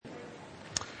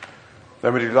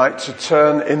Then would you like to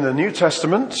turn in the New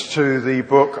Testament to the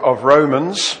book of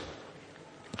Romans,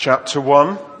 chapter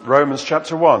 1. Romans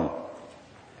chapter 1.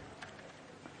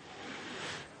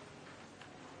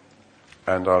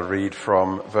 And I'll read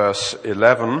from verse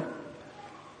 11.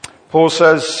 Paul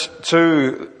says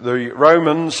to the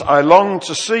Romans, "I long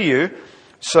to see you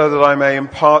so that I may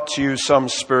impart to you some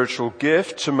spiritual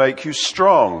gift to make you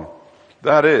strong.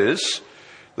 That is,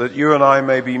 that you and I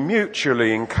may be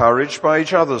mutually encouraged by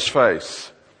each other's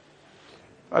faith.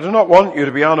 I do not want you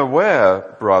to be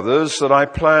unaware, brothers, that I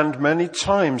planned many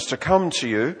times to come to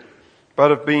you,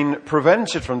 but have been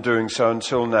prevented from doing so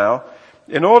until now,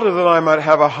 in order that I might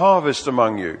have a harvest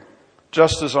among you,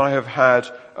 just as I have had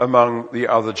among the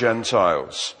other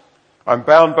Gentiles. I'm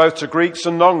bound both to Greeks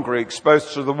and non-Greeks,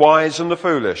 both to the wise and the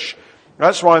foolish.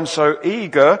 That's why I'm so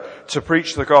eager to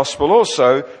preach the gospel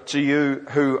also to you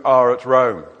who are at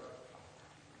Rome."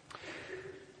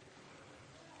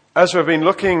 As we've been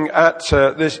looking at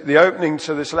the opening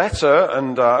to this letter,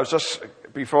 and I was just,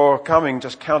 before coming,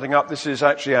 just counting up, this is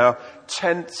actually our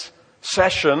 10th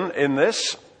session in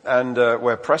this, and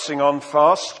we're pressing on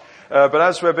fast. But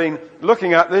as we've been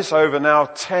looking at this over now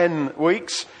 10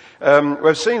 weeks,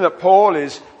 we've seen that Paul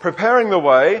is preparing the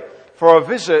way for a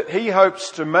visit he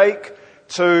hopes to make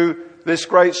to this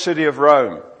great city of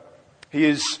Rome.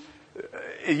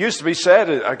 It used to be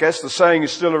said, I guess the saying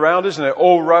is still around, isn't it?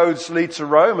 All roads lead to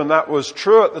Rome, and that was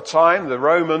true at the time. The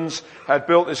Romans had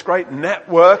built this great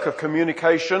network of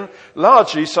communication,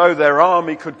 largely so their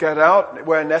army could get out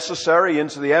where necessary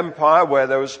into the empire. Where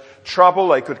there was trouble,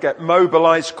 they could get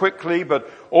mobilized quickly, but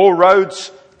all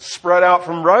roads spread out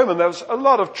from Rome, and there was a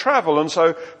lot of travel. And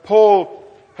so Paul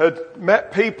had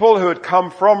met people who had come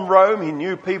from Rome. He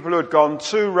knew people who had gone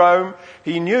to Rome.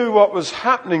 He knew what was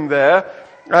happening there,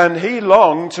 and he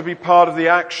longed to be part of the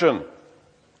action.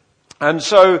 And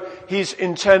so he's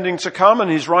intending to come,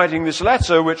 and he's writing this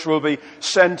letter which will be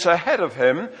sent ahead of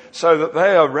him so that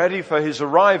they are ready for his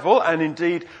arrival, and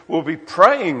indeed will be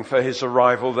praying for his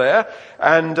arrival there.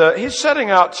 And he's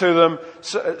setting out to them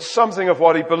something of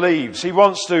what he believes. He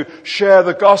wants to share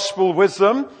the gospel with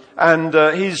them. And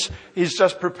he's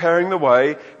just preparing the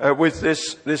way with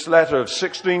this letter of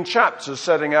 16 chapters,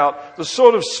 setting out the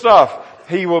sort of stuff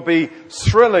he will be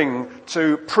thrilling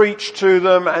to preach to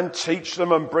them and teach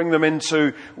them and bring them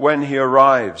into when he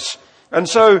arrives. And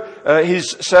so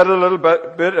he's said a little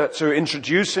bit to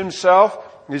introduce himself.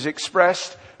 He's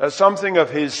expressed something of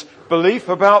his belief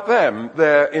about them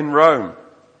there in Rome.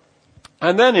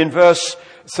 And then in verse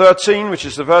 13, which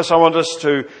is the verse I want us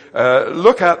to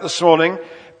look at this morning,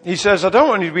 he says, "I don't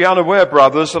want you to be unaware,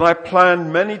 brothers, that I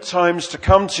planned many times to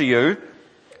come to you,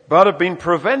 but have been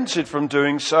prevented from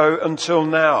doing so until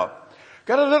now."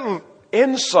 Got a little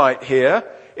insight here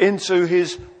into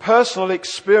his personal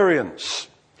experience.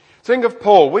 Think of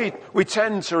Paul. We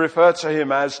tend to refer to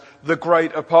him as the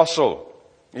great apostle.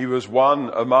 He was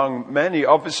one among many,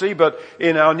 obviously, but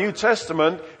in our New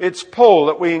Testament, it's Paul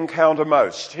that we encounter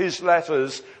most. His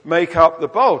letters make up the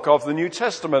bulk of the New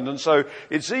Testament, and so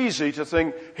it's easy to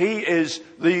think he is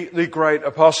the great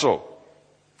apostle.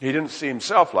 He didn't see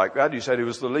himself like that. He said he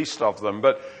was the least of them,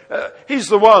 but he's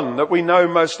the one that we know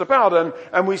most about,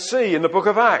 and we see in the book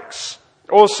of Acts.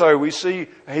 Also, we see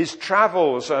his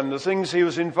travels and the things he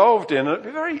was involved in, and it'd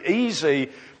be very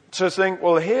easy to think,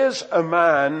 well, here's a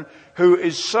man who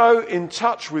is so in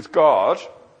touch with God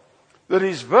that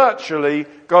he's virtually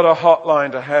got a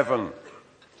hotline to heaven.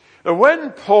 And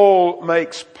when Paul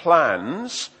makes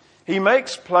plans, he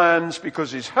makes plans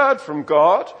because he's heard from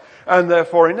God, and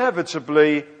therefore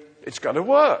inevitably it's going to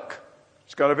work.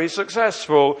 It's going to be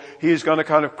successful. He's going to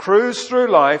kind of cruise through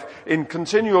life in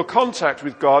continual contact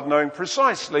with God, knowing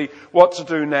precisely what to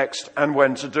do next and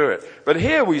when to do it. But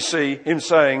here we see him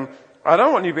saying, "I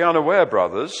don't want you to be unaware,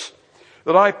 brothers,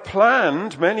 that I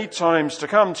planned many times to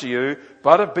come to you,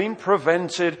 but have been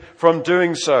prevented from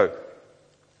doing so."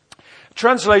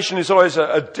 Translation is always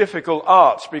a difficult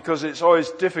art because it's always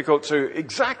difficult to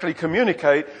exactly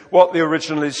communicate what the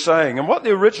original is saying. And what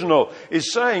the original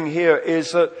is saying here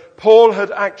is that Paul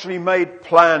had actually made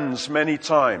plans many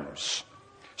times.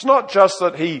 It's not just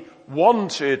that he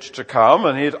wanted to come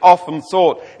and he had often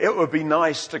thought it would be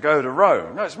nice to go to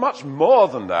Rome. No, it's much more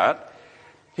than that.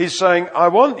 He's saying, I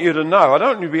want you to know, I don't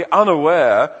want you to be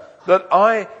unaware that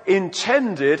I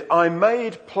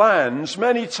made plans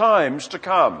many times to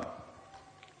come.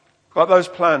 But those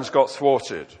plans got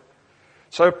thwarted.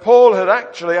 So Paul had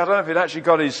actually, I don't know if he'd actually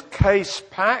got his case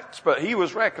packed, but he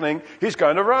was reckoning he's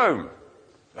going to Rome.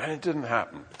 And it didn't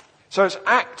happen. So it's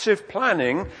active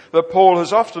planning that Paul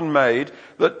has often made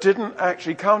that didn't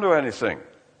actually come to anything.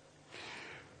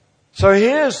 So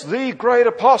here's the great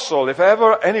apostle. If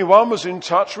ever anyone was in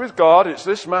touch with God, it's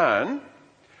this man.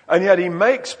 And yet he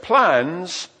makes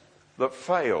plans that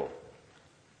fail.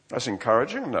 That's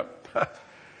encouraging, isn't it?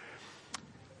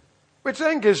 Which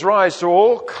then gives rise to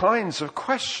all kinds of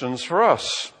questions for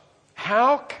us.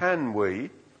 How can we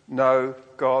know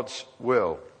God's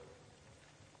will?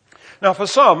 Now, for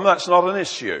some, that's not an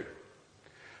issue.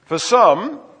 For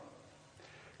some,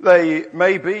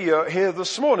 maybe you're here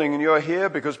this morning and you're here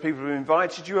because people have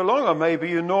invited you along, or maybe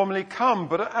you normally come,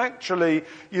 but actually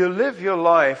you live your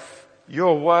life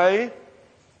your way.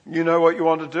 You know what you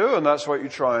want to do, and that's what you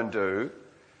try and do.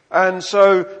 And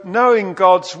so knowing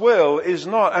God's will is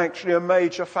not actually a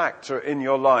major factor in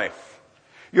your life.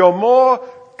 You're more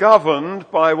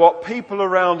governed by what people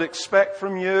around expect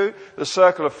from you, the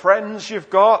circle of friends you've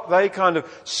got. They kind of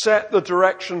set the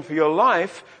direction for your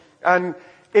life. And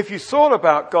if you thought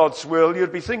about God's will,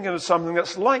 you'd be thinking of something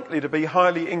that's likely to be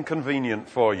highly inconvenient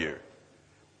for you.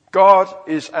 God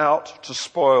is out to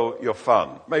spoil your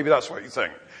fun. Maybe that's what you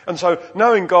think. And so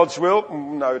knowing God's will,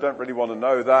 no, don't really want to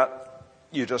know that.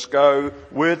 You just go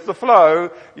with the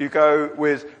flow. You go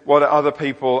with what other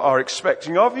people are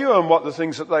expecting of you and what the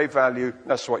things that they value,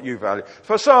 that's what you value.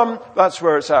 For some, that's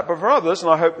where it's at. But for others,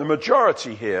 and I hope the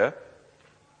majority here,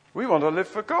 we want to live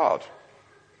for God.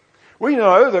 We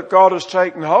know that God has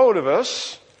taken hold of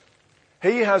us.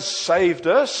 He has saved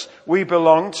us. We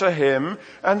belong to Him.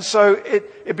 And so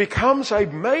it becomes a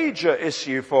major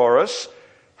issue for us.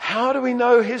 How do we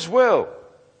know His will?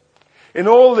 In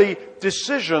all the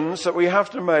decisions that we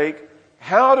have to make,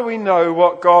 how do we know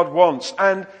what God wants?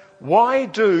 And why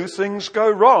do things go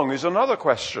wrong is another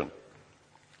question.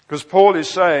 Because Paul is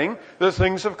saying that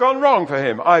things have gone wrong for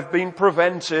him. I've been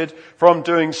prevented from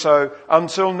doing so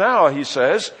until now, he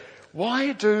says.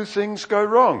 Why do things go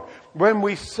wrong? When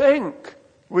we think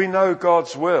we know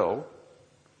God's will,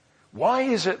 why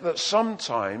is it that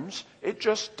sometimes it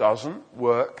just doesn't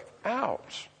work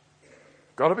out?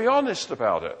 Got to be honest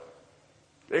about it.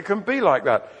 It can be like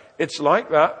that. It's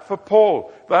like that for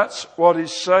Paul. That's what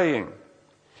he's saying.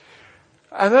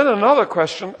 And then another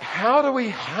question, how do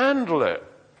we handle it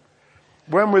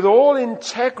when with all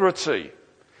integrity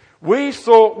we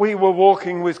thought we were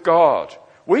walking with God?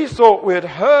 We thought we'd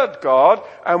heard God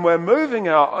and we're moving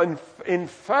out in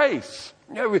faith.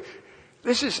 You know,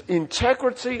 this is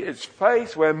integrity, it's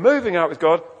faith, we're moving out with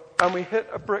God and we hit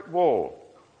a brick wall.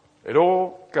 It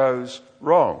all goes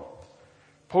wrong.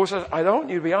 Paul says, I don't want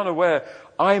you to be unaware.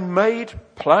 I made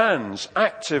plans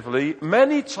actively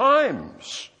many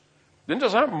times. It didn't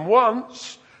just happen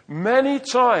once. Many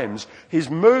times he's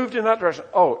moved in that direction.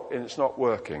 Oh, and it's not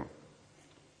working.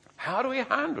 How do we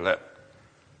handle it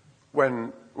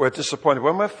when we're disappointed,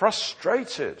 when we're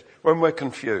frustrated, when we're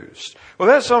confused? Well,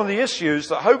 there's some of the issues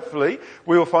that hopefully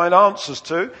we will find answers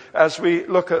to as we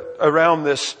look at around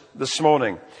this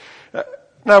morning.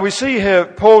 Now we see here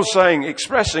Paul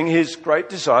expressing his great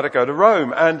desire to go to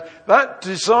Rome, and that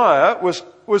desire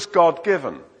was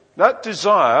God-given. That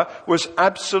desire was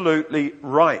absolutely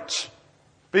right,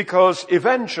 because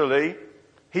eventually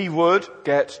he would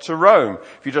get to Rome.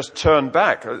 If you just turn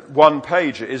back one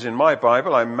page, it is in my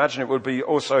Bible, I imagine it would be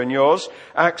also in yours,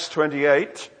 Acts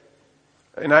 28.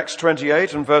 In Acts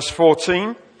 28 and verse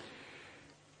 14,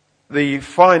 the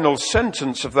final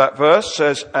sentence of that verse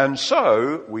says, and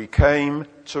so we came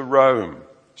to Rome.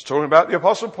 It's talking about the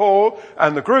Apostle Paul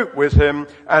and the group with him,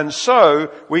 and so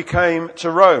we came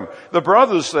to Rome. The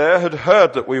brothers there had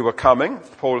heard that we were coming.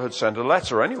 Paul had sent a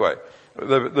letter anyway.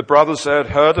 The brothers there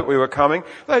had heard that we were coming.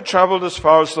 They had travelled as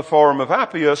far as the Forum of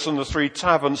Appius and the 3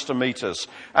 taverns to meet us.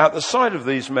 At the sight of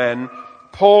these men,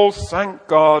 Paul thanked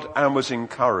God and was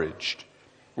encouraged.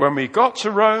 When we got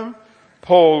to Rome,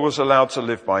 Paul was allowed to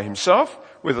live by himself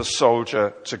with a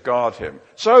soldier to guard him.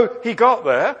 So he got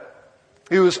there.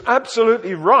 He was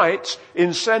absolutely right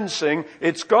in sensing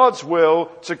it's God's will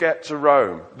to get to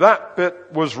Rome. That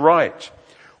bit was right.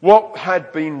 What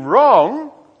had been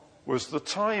wrong was the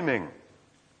timing.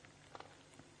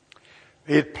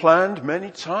 He had planned many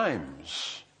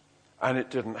times and it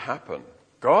didn't happen.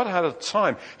 God had a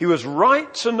time. He was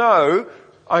right to know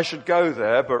I should go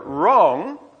there, but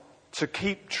wrong to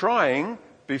keep trying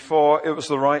before it was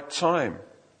the right time.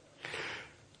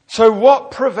 So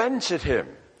what prevented him?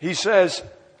 He says,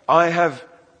 I have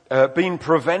been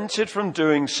prevented from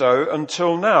doing so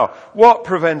until now. What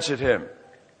prevented him?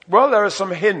 Well, there are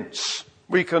some hints.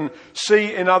 We can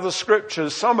see in other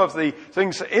scriptures some of the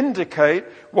things that indicate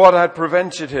what had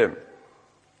prevented him.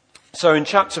 So in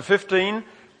chapter 15,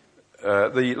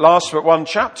 the last but one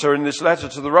chapter in this letter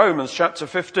to the Romans, chapter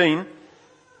 15,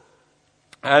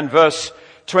 and verse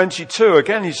 22,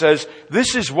 again he says,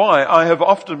 "This is why I have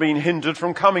often been hindered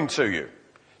from coming to you."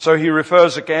 So he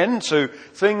refers again to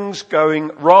things going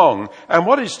wrong. And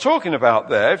what he's talking about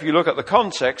there, if you look at the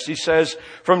context, he says,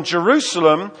 "From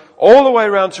Jerusalem all the way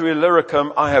around to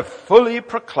Illyricum, I have fully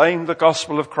proclaimed the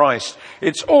gospel of Christ.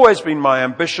 It's always been my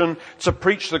ambition to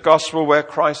preach the gospel where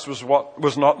Christ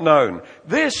was not known.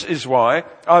 This is why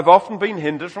I've often been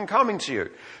hindered from coming to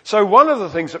you." So one of the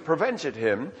things that prevented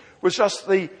him was just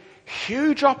the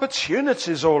huge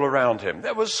opportunities all around him.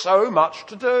 There was so much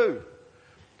to do.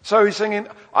 So he's thinking,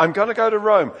 I'm going to go to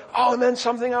Rome. Oh, and then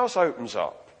something else opens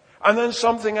up. And then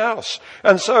something else.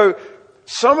 And so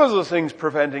some of the things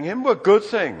preventing him were good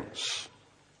things.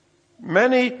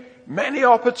 Many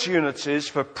opportunities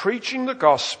for preaching the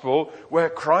gospel where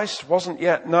Christ wasn't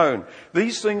yet known.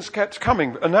 These things kept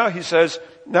coming. And now he says,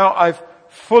 now I've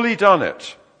fully done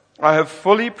it. I have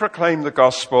fully proclaimed the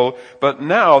gospel, but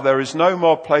now there is no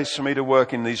more place for me to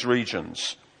work in these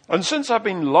regions. And since I've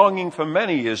been longing for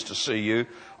many years to see you,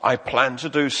 I plan to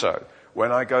do so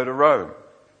when I go to Rome.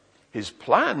 His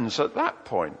plans at that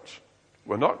point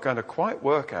were not going to quite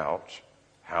work out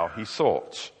how he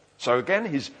thought. So again,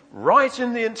 he's right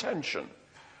in the intention,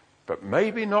 but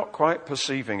maybe not quite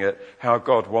perceiving it how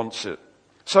God wants it.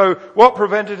 So what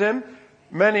prevented him?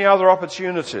 Many other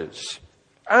opportunities.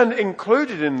 And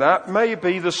included in that may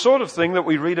be the sort of thing that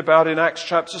we read about in Acts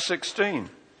chapter 16.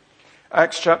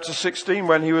 Acts chapter 16,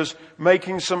 when he was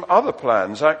making some other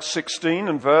plans. Acts 16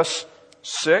 and verse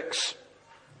 6.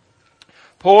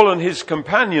 Paul and his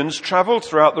companions travelled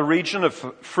throughout the region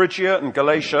of Phrygia and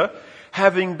Galatia,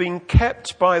 having been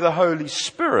kept by the Holy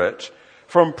Spirit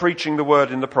from preaching the word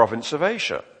in the province of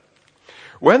Asia.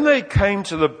 When they came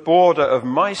to the border of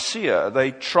Mysia,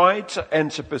 they tried to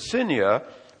enter Bithynia,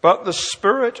 but the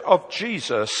Spirit of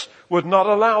Jesus would not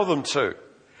allow them to.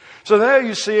 So there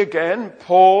you see again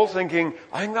Paul thinking,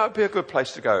 I think that would be a good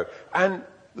place to go. And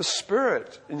the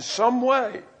Spirit, in some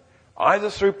way,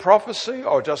 either through prophecy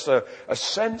or just a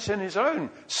sense in his own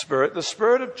spirit, the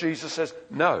Spirit of Jesus says,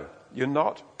 no, you're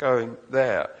not going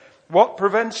there. What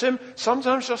prevents him?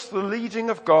 Sometimes just the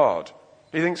leading of God.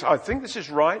 He thinks, I think this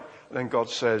is right. And then God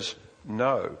says,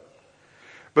 no.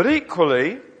 But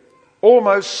equally,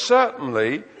 almost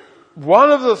certainly, one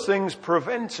of the things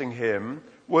preventing him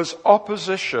was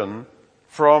opposition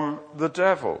from the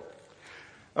devil.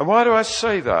 And why do I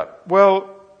say that? Well,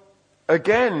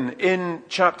 again, in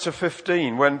chapter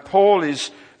 15, when Paul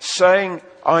is saying,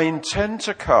 I intend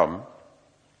to come,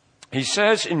 he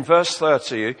says in verse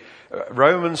 30,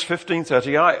 Romans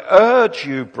 15:30, I urge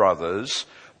you, brothers,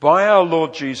 by our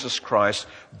Lord Jesus Christ,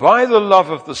 by the love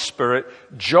of the Spirit,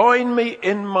 join me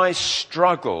in my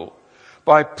struggle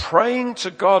by praying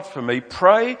to God for me.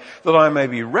 Pray that I may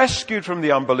be rescued from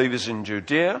the unbelievers in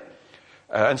Judea,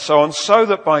 and so on, so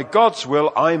that by God's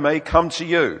will I may come to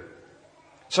you.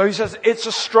 So he says it's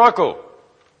a struggle.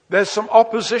 There's some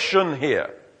opposition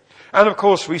here. And of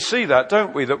course we see that,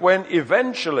 don't we? That when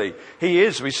eventually he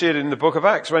is, we see it in the book of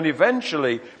Acts, when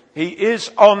eventually he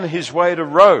is on his way to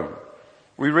Rome.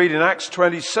 We read in Acts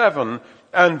 27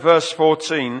 and verse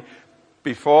 14,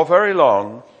 before very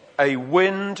long, a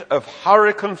wind of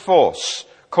hurricane force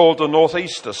called the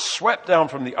Northeaster swept down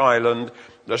from the island.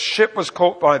 The ship was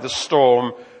caught by the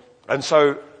storm, and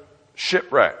so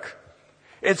shipwreck.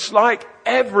 It's like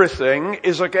everything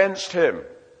is against him.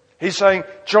 He's saying,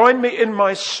 join me in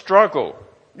my struggle.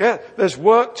 Yeah, there's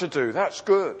work to do. That's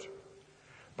good.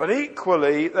 But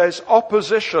equally, there's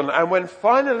opposition. And when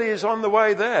finally he's on the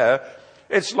way there,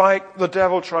 it's like the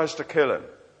devil tries to kill him.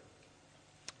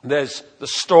 There's the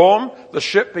storm, the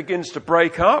ship begins to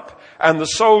break up, and the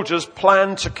soldiers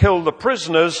plan to kill the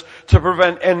prisoners to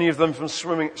prevent any of them from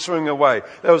swimming away.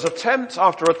 There was attempt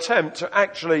after attempt to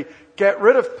actually get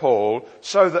rid of Paul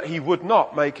so that he would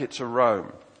not make it to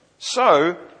Rome.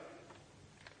 So,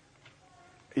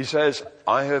 he says,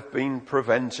 I have been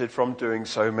prevented from doing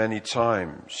so many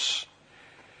times.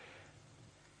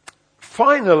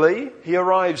 Finally, he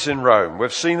arrives in Rome.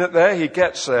 We've seen it there, he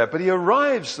gets there, but he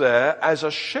arrives there as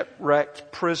a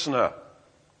shipwrecked prisoner.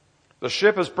 The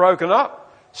ship has broken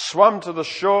up, swum to the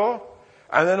shore,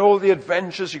 and then all the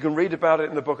adventures, you can read about it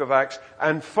in the book of Acts,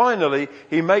 and finally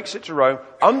he makes it to Rome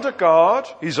under guard.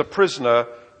 He's a prisoner,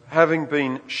 having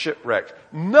been shipwrecked.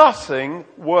 Nothing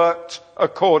worked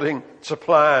according to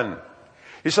plan.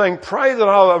 He's saying, pray that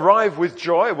I'll arrive with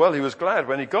joy. Well, he was glad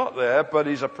when he got there, but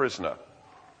he's a prisoner.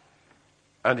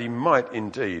 And he might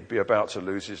indeed be about to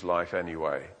lose his life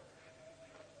anyway.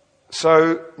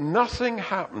 So nothing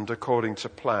happened according to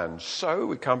plan. So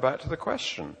we come back to the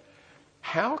question,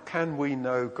 how can we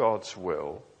know God's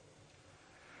will?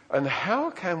 And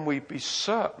how can we be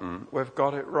certain we've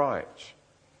got it right?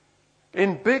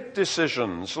 In big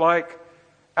decisions like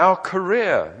our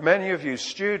career. Many of you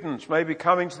students may be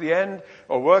coming to the end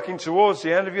or working towards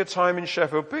the end of your time in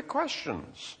Sheffield. Big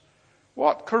questions.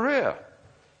 What career?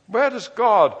 Where does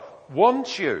God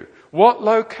want you? What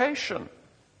location?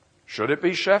 Should it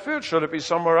be Sheffield? Should it be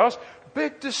somewhere else?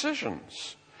 Big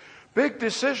decisions. Big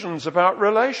decisions about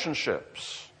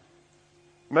relationships.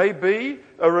 Maybe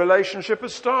a relationship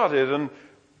has started, and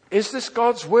is this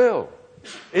God's will?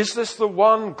 Is this the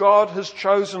one God has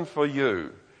chosen for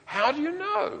you? How do you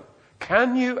know?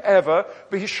 Can you ever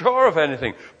be sure of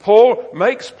anything? Paul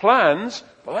makes plans,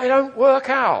 but they don't work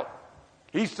out.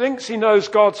 He thinks he knows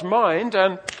God's mind,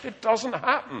 and it doesn't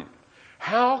happen.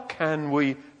 How can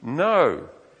we know?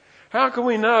 How can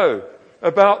we know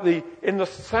about in the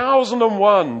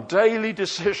 1,001 daily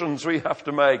decisions we have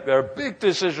to make? There are big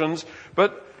decisions,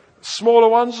 but smaller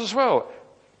ones as well.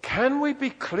 Can we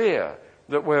be clear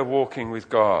that we're walking with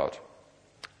God?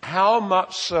 How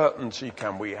much certainty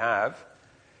can we have?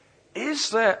 Is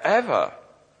there ever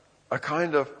a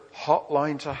kind of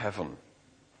hotline to heaven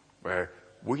where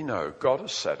we know God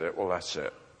has said it, well, that's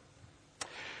it?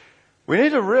 We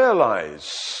need to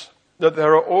realize that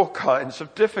there are all kinds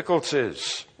of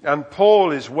difficulties, and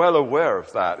Paul is well aware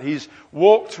of that. He's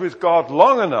walked with God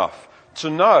long enough to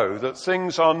know that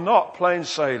things are not plain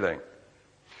sailing.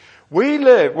 We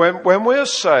live, when we're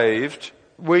saved,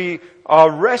 we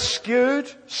are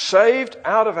rescued, saved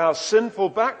out of our sinful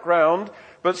background,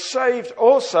 but saved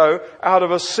also out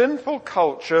of a sinful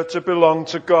culture to belong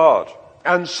to God.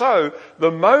 And so,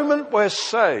 the moment we're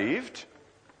saved,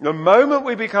 the moment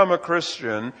we become a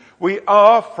Christian, we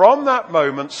are, from that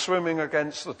moment, swimming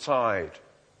against the tide.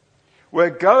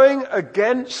 We're going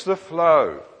against the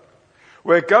flow.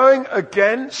 We're going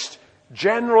against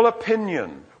general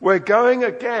opinion. We're going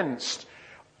against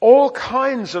all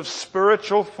kinds of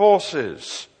spiritual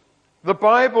forces. The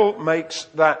Bible makes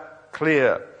that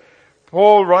clear.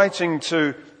 Paul, writing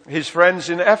to his friends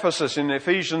in Ephesus in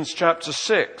Ephesians chapter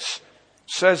 6,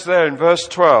 says there in verse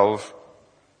 12,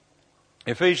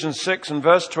 Ephesians 6 and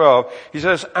verse 12, he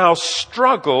says, "Our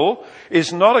struggle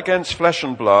is not against flesh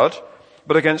and blood,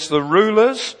 but against the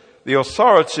rulers, the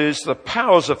authorities, the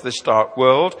powers of this dark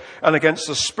world, and against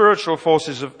the spiritual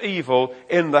forces of evil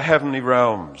in the heavenly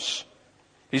realms."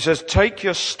 He says, take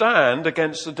your stand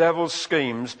against the devil's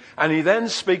schemes, and he then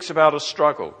speaks about a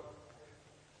struggle.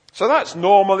 So that's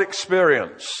normal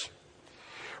experience.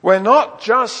 We're not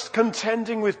just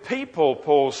contending with people,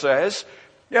 Paul says.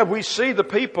 Yeah, we see the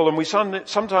people and we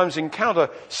sometimes encounter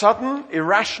sudden,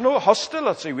 irrational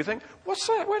hostility. We think, what's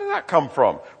that? Where did that come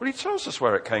from? Well, he tells us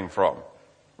where it came from.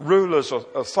 Rulers,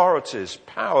 authorities,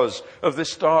 powers of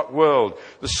this dark world,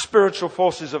 the spiritual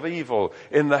forces of evil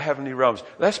in the heavenly realms.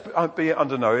 Let's be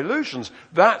under no illusions.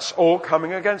 That's all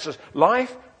coming against us.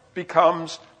 Life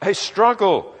becomes a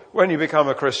struggle when you become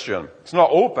a Christian. It's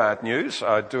not all bad news,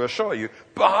 I do assure you,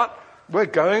 but we're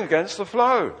going against the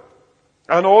flow.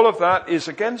 And all of that is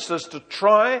against us to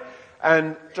try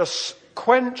and just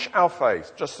quench our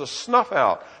faith, just to snuff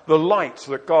out the light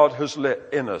that God has lit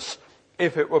in us,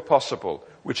 if it were possible,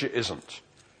 which it isn't.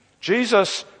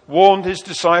 Jesus warned his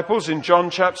disciples in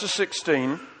John chapter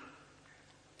 16.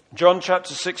 John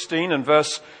chapter 16 and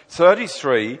verse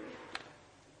 33,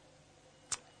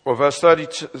 or verse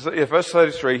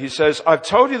 33, he says, "I've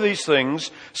told you these things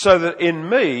so that in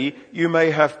me you may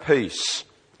have peace.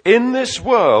 In this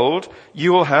world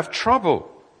you will have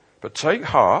trouble, but take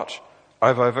heart,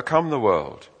 I've overcome the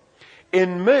world."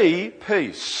 In me,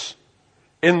 peace.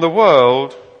 In the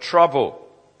world, trouble.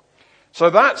 So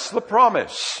that's the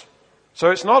promise.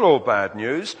 So it's not all bad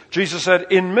news. Jesus said,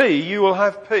 in me you will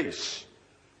have peace.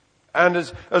 And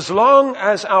as long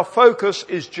as our focus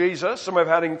is Jesus, and we've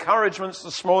had encouragements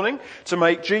this morning to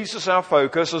make Jesus our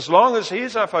focus, as long as he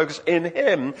is our focus, in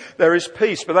him there is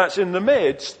peace. But that's in the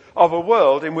midst of a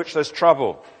world in which there's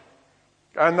trouble.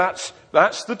 And that's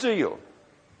the deal.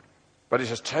 But he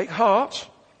says, take heart,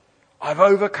 I've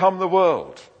overcome the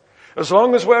world. As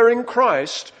long as we're in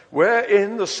Christ, we're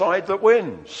in the side that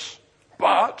wins.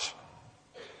 But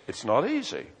it's not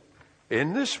easy.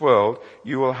 In this world,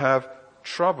 you will have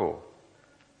trouble.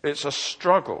 It's a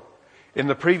struggle. In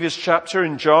the previous chapter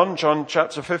in John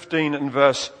chapter 15 and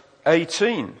verse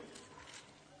 18,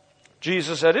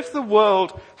 Jesus said, if the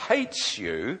world hates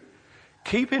you,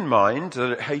 keep in mind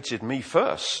that it hated me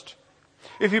first.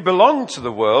 If you belong to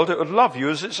the world, it would love you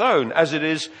as its own. As it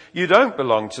is, you don't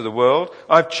belong to the world.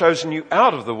 I've chosen you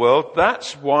out of the world.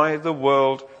 That's why the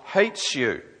world hates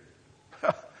you.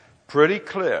 Pretty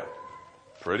clear.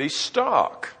 Pretty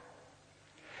stark.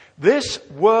 This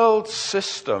world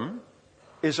system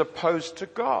is opposed to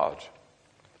God.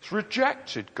 It's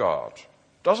rejected God.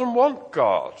 doesn't want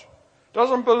God,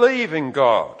 doesn't believe in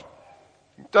God,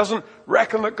 doesn't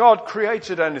reckon that God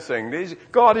created anything.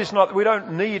 God is not, we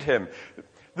don't need him.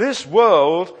 This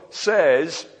world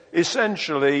says,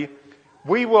 essentially,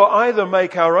 we will either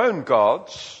make our own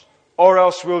gods or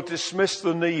else we'll dismiss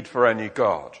the need for any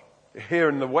God. Here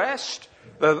in the West,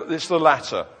 it's the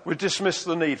latter. We dismiss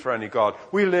the need for any God.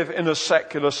 We live in a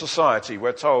secular society.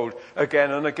 We're told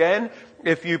again and again,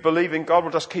 if you believe in God,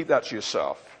 well, just keep that to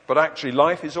yourself. But actually,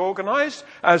 life is organized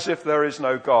as if there is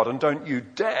no God. And don't you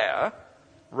dare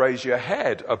raise your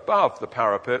head above the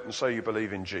parapet and say you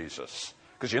believe in Jesus.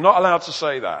 Because you're not allowed to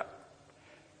say that.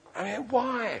 I mean,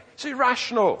 why? It's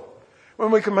irrational. When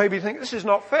we can maybe think, this is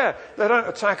not fair. They don't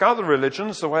attack other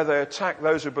religions the way they attack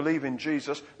those who believe in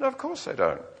Jesus. No, of course they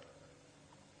don't.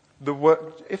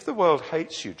 If the world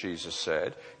hates you, Jesus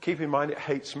said, keep in mind it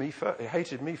hated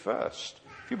me first.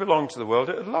 If you belong to the world,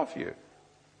 it would love you.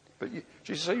 But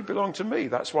Jesus said, you belong to me.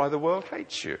 That's why the world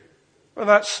hates you. And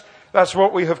that's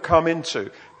what we have come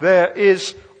into. There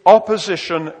is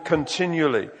opposition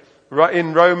continually. Right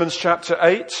in Romans chapter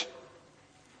 8,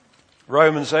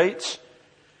 Romans 8,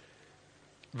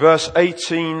 verse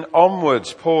 18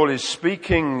 onwards, Paul is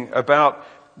speaking about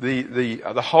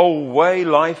the whole way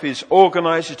life is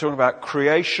organized. He's talking about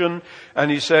creation,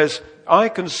 and he says, I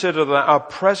consider that our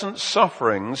present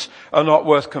sufferings are not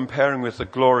worth comparing with the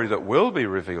glory that will be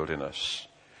revealed in us.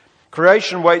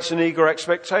 Creation waits in eager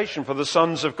expectation for the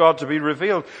sons of God to be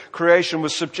revealed. Creation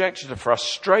was subjected to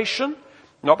frustration,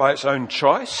 not by its own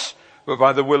choice, but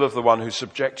by the will of the one who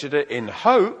subjected it, in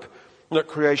hope that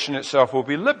creation itself will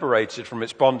be liberated from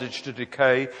its bondage to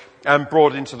decay and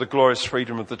brought into the glorious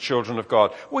freedom of the children of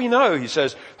God. We know, he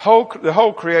says, the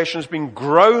whole creation has been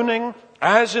groaning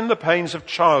as in the pains of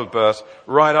childbirth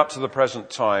right up to the present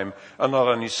time. And not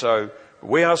only so,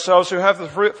 we ourselves who have the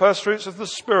first fruits of the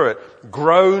Spirit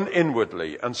groan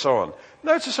inwardly, and so on.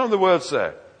 Notice some of the words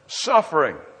there.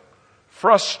 Suffering,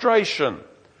 frustration,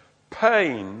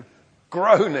 pain,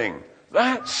 groaning.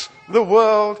 That's the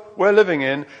world we're living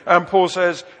in. And Paul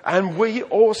says, and we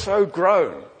also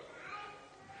groan.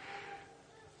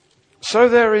 So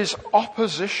there is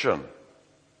opposition.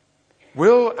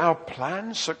 Will our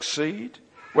plan succeed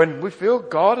when we feel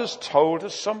God has told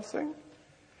us something?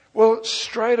 Well,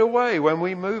 straight away, when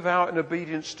we move out in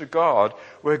obedience to God,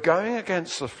 we're going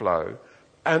against the flow,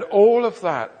 and all of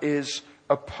that is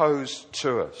opposed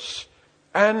to us.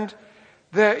 And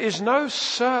there is no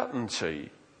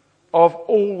certainty of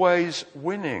always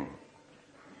winning.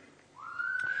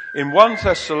 In 1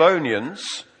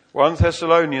 Thessalonians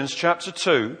chapter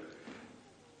 2,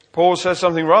 Paul says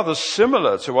something rather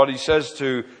similar to what he says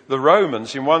to the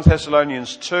Romans in 1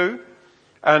 Thessalonians 2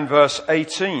 and verse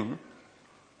 18.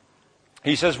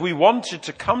 He says, we wanted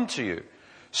to come to you.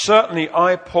 Certainly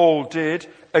I, Paul, did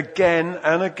again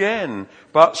and again,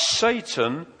 but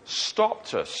Satan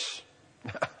stopped us.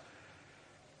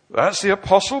 That's the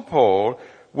Apostle Paul.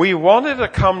 We wanted to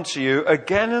come to you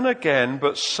again and again,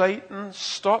 but Satan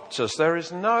stopped us. There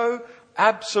is no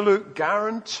absolute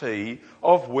guarantee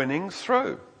of winning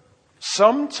through.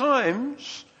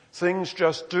 Sometimes things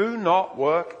just do not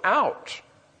work out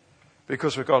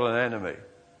because we've got an enemy.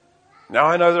 Now,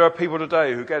 I know there are people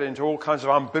today who get into all kinds of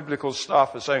unbiblical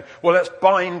stuff and saying, well, let's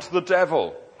bind the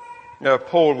devil. You know,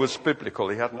 Paul was biblical.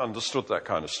 He hadn't understood that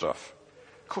kind of stuff.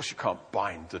 Of course, you can't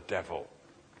bind the devil.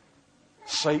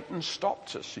 Satan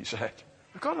stopped us, he said.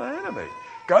 We've got an enemy.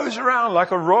 Goes around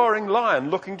like a roaring lion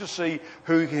looking to see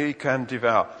who he can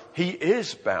devour. He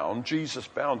is bound. Jesus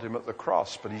bound him at the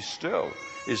cross, but he still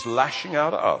is lashing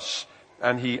out at us.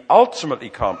 And he ultimately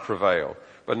can't prevail.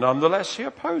 But nonetheless, he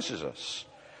opposes us.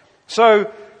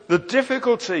 So the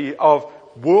difficulty of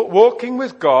walking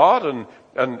with God,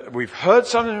 and we've heard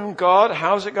something from God,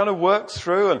 how's it going to work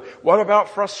through? And what about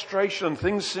frustration?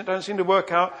 Things don't seem to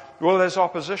work out. Well, there's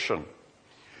opposition.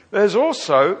 There's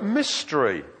also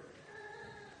mystery.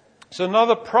 It's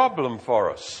another problem for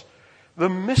us. The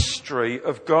mystery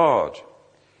of God.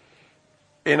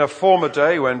 In a former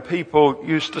day when people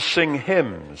used to sing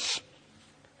hymns,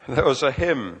 there was a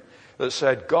hymn that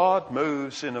said, God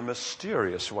moves in a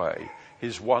mysterious way,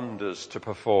 his wonders to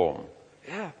perform.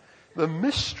 Yeah, the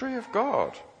mystery of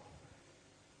God.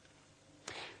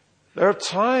 There are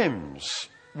times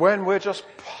when we're just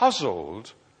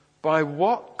puzzled by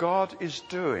what God is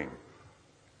doing.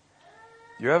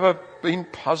 You ever been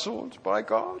puzzled by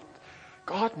God?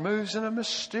 God moves in a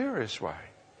mysterious way.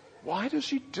 Why does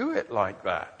he do it like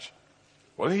that?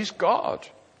 Well, he's God.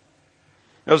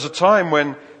 There was a time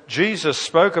when Jesus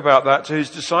spoke about that to his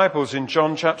disciples in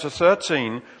John chapter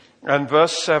 13 and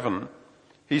verse 7.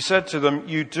 He said to them,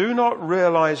 you do not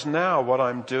realize now what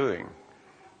I'm doing,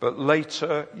 but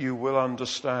later you will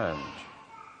understand.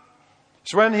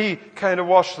 So when he came to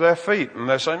wash their feet, and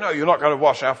they're saying, no, you're not going to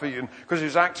wash our feet, because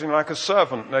he's acting like a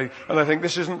servant, and they think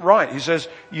this isn't right. He says,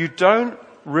 you don't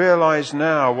realize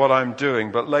now what I'm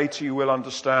doing, but later you will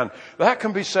understand. That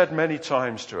can be said many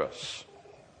times to us.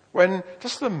 When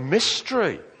just the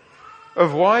mystery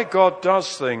of why God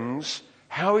does things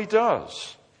how he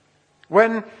does.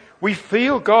 When we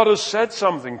feel God has said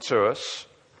something to us,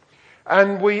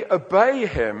 and we obey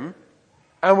him,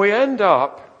 and we end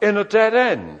up in a dead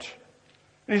end.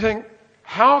 And you think,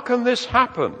 how can this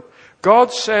happen?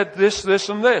 God said this, this,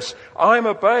 and this. I'm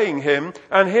obeying him,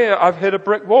 and here I've hit a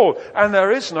brick wall, and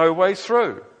there is no way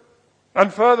through.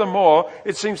 And furthermore,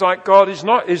 it seems like God is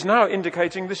now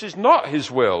indicating this is not his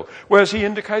will, whereas he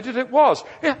indicated it was.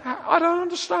 Yeah, I don't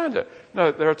understand it.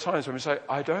 No, there are times when we say,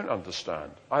 I don't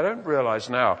understand. I don't realize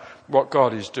now what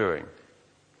God is doing.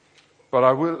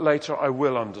 But later I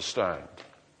will understand.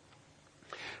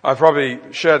 I've probably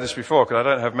shared this before because I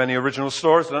don't have many original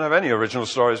stories. I don't have any original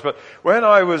stories. But when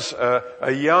I was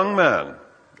a young man,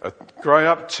 growing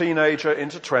up teenager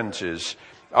into 20s,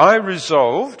 I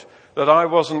resolved that I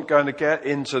wasn't going to get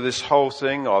into this whole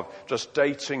thing of just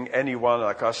dating anyone.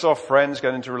 Like I saw friends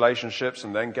get into relationships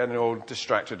and then getting all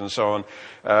distracted and so on.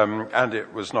 And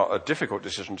it was not a difficult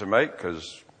decision to make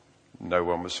because no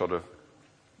one was sort of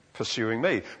pursuing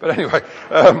me. But anyway,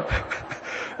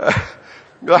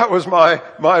 that was my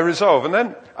resolve. And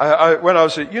then when I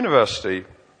was at university,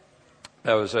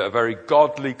 there was a very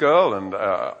godly girl, and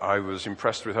I was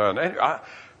impressed with her. And anyway,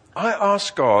 I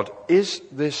asked God, is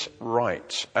this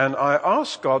right? And I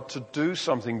asked God to do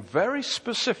something very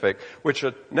specific, which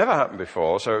had never happened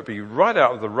before, so it would be right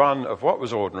out of the run of what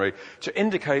was ordinary, to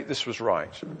indicate this was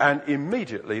right. And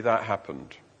immediately that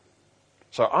happened.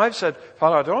 So I've said,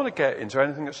 Father, I don't want to get into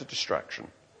anything that's a distraction.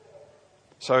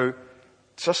 So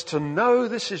just to know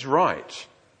this is right,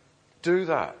 do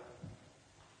that.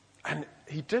 And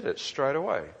he did it straight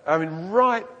away. I mean,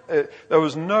 there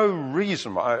was no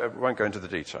reason why. I won't go into the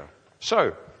detail.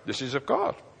 So, this is of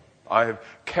God. I have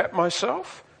kept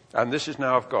myself, and this is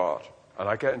now of God. And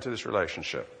I get into this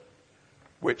relationship,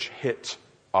 which hit,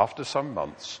 after some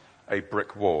months, a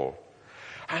brick wall.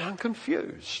 And I'm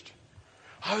confused.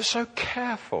 I was so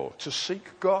careful to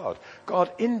seek God.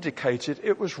 God indicated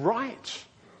it was right.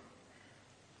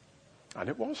 And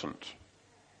it wasn't.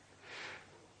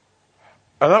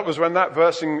 And that was when that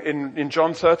verse in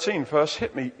John 13 first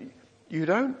hit me. You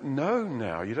don't know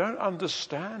now. You don't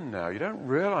understand now. You don't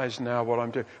realize now what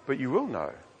I'm doing. But you will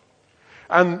know.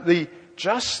 And the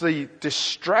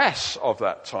distress of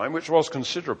that time, which was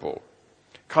considerable,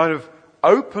 kind of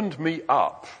opened me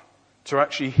up to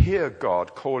actually hear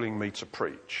God calling me to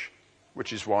preach,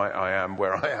 which is why I am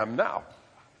where I am now.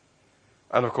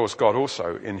 And of course, God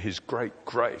also, in his great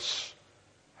grace,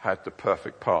 had the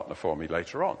perfect partner for me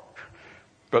later on.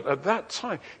 But at that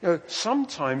time,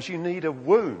 sometimes you need a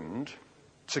wound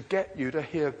to get you to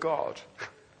hear God.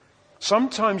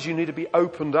 Sometimes you need to be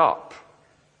opened up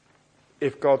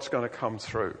if God's going to come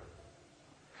through.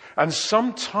 And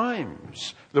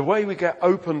sometimes the way we get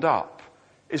opened up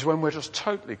is when we're just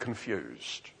totally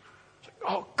confused.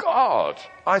 Oh God,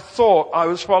 I thought I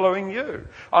was following you.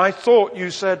 I thought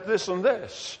you said this and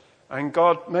this. And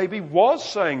God maybe was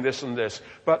saying this and this,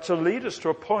 but to lead us to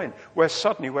a point where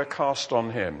suddenly we're cast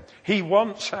on him. He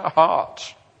wants our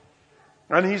heart.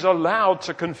 And he's allowed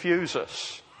to confuse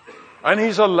us. And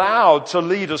he's allowed to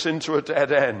lead us into a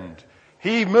dead end.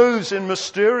 He moves in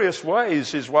mysterious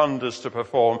ways his wonders to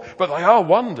perform, but they are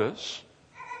wonders.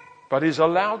 But he's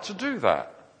allowed to do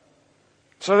that.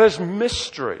 So there's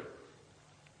mystery.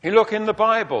 You look in the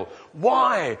Bible.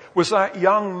 Why was that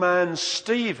young man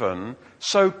Stephen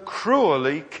so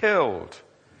cruelly killed?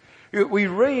 We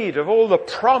read of all the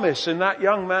promise in that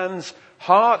young man's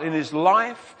heart, in his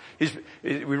life.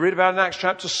 We read about it in Acts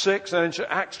chapter 6 and in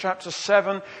Acts chapter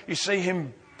 7. You see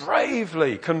him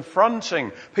bravely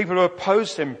confronting people who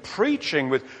opposed him, preaching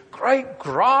with great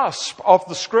grasp of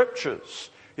the scriptures.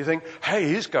 You think, hey,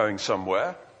 he's going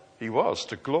somewhere. He was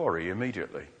to glory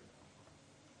immediately.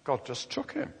 God just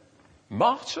took him,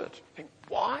 martyred. Think,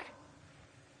 why?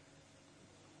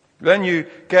 Then you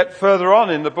get further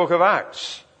on in the book of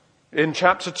Acts, in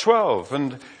chapter 12,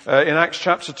 and in Acts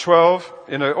chapter 12,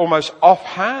 in an almost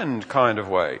offhand kind of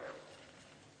way.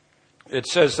 It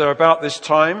says there, about this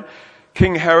time,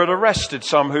 King Herod arrested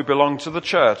some who belonged to the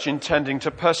church, intending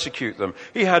to persecute them.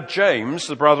 He had James,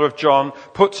 the brother of John,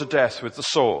 put to death with the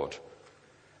sword.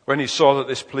 When he saw that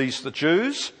this pleased the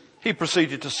Jews, he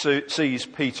proceeded to seize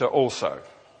Peter also.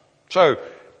 So,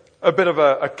 a bit of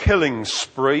a killing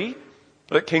spree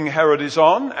that King Herod is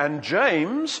on, and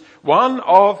James, one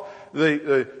of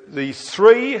the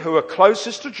three who are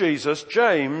closest to Jesus,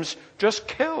 James, just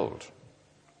killed.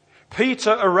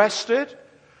 Peter arrested,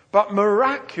 but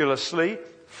miraculously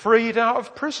freed out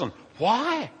of prison.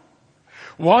 Why?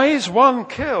 Why is one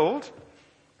killed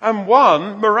and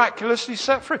one miraculously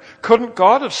set free? Couldn't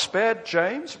God have spared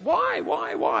James?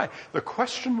 Why? The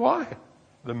question why?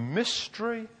 The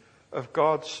mystery of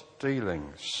God's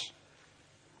dealings.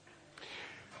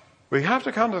 We have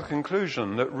to come to the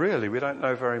conclusion that really we don't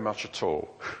know very much at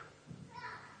all.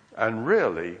 And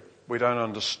really we don't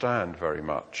understand very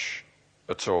much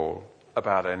at all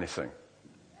about anything.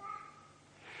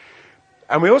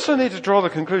 And we also need to draw the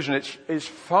conclusion it's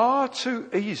far too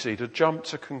easy to jump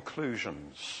to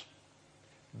conclusions.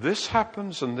 This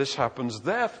happens and this happens,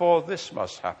 therefore this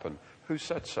must happen. Who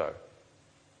said so?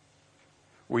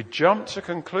 We jump to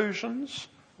conclusions,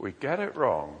 we get it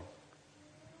wrong,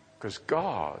 because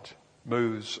God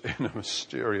moves in a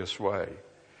mysterious way.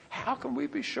 How can we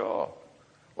be sure?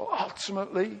 Well,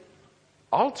 ultimately,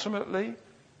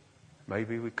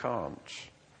 maybe we can't.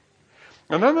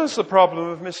 And then there's the problem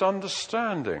of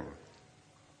misunderstanding.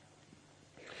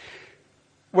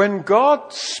 When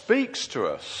God speaks to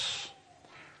us,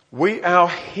 our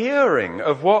hearing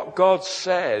of what God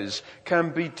says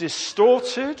can be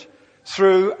distorted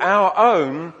through our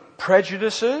own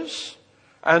prejudices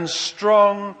and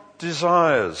strong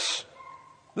desires.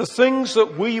 The things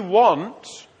that we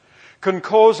want can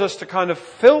cause us to kind of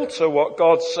filter what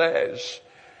God says,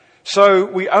 so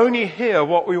we only hear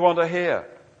what we want to hear.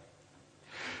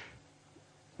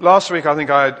 Last week, I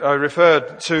think I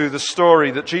referred to the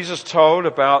story that Jesus told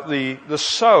about the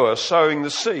sower sowing the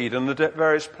seed and the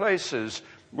various places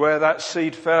where that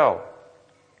seed fell.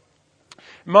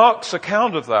 Mark's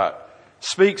account of that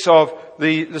speaks of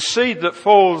the seed that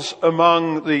falls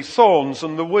among the thorns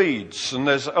and the weeds, and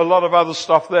there's a lot of other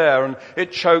stuff there, and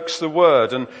it chokes the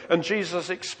word. And Jesus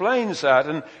explains that,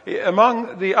 and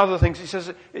among the other things, he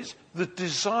says it's the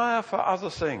desire for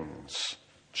other things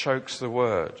chokes the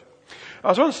word. I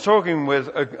was once talking with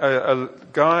a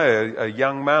guy, a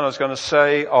young man, I was going to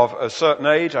say, of a certain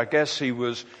age. I guess he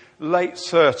was late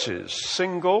 30s,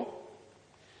 single.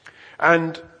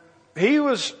 And he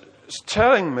was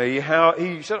telling me how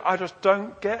he said, I just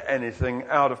don't get anything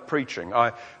out of preaching.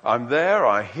 I'm there,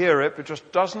 I hear it, but it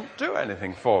just doesn't do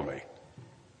anything for me.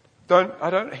 I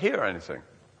don't hear anything.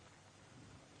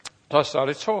 So I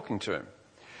started talking to him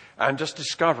and just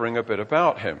discovering a bit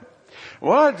about him.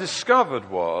 What I discovered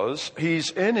was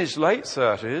he's in his late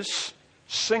 30s,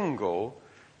 single,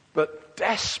 but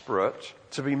desperate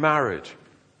to be married.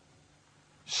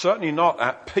 Certainly not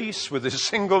at peace with his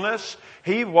singleness.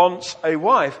 He wants a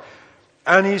wife.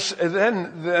 And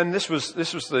then this was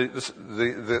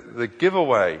the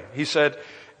giveaway. He said,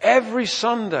 every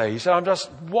Sunday, he said, I'm just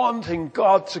wanting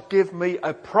God to give me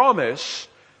a promise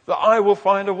that I will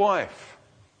find a wife.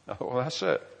 I thought, well, that's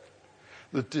it.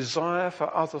 The desire for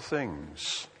other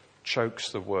things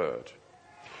chokes the word.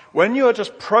 When you're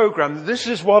just programmed, this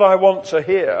is what I want to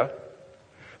hear,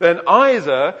 then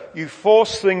either you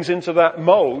force things into that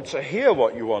mold to hear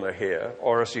what you want to hear,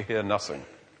 or else you hear nothing.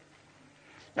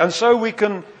 And so we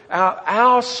can,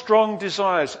 our strong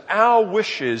desires, our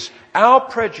wishes, our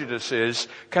prejudices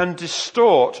can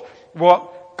distort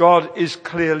what God is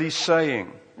clearly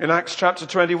saying. In Acts chapter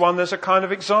 21, there's a kind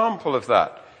of example of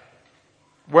that.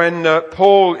 When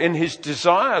Paul, in his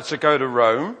desire to go to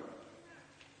Rome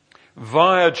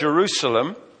via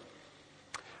Jerusalem,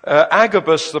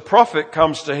 Agabus the prophet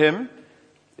comes to him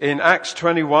in Acts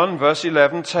 21 verse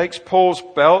 11, takes Paul's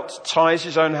belt, ties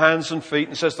his own hands and feet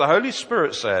and says, the Holy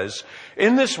Spirit says,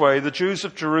 in this way the Jews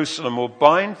of Jerusalem will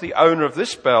bind the owner of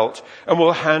this belt and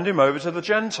will hand him over to the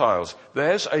Gentiles.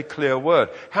 There's a clear word.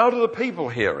 How do the people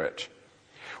hear it?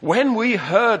 When we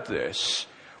heard this,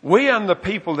 we and the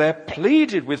people there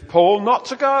pleaded with Paul not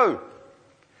to go.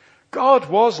 God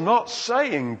was not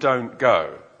saying don't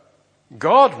go.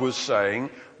 God was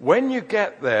saying, when you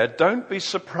get there, don't be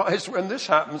surprised when this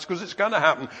happens, because it's going to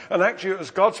happen. And actually it was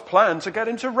God's plan to get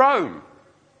into Rome.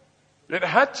 It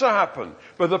had to happen.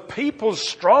 But the people's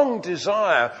strong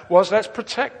desire was, let's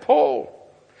protect Paul.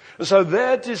 And so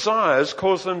their desires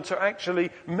caused them to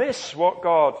actually miss what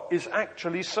God is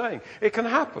actually saying. It can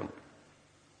happen.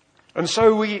 And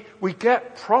so we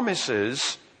get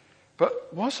promises,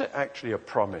 but was it actually a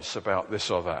promise about this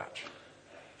or that?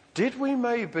 Did we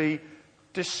maybe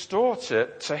distort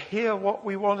it to hear what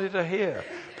we wanted to hear?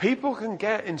 People can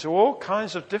get into all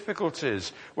kinds of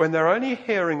difficulties when they're only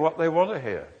hearing what they want to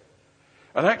hear.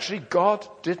 And actually God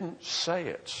didn't say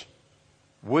it.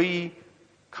 We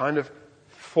kind of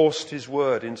forced his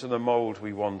word into the mold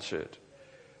we wanted.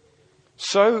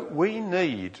 So we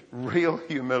need real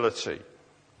humility.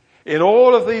 In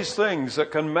all of these things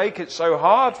that can make it so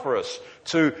hard for us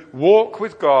to walk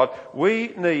with God, we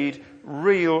need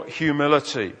real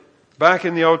humility. Back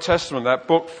in the Old Testament, that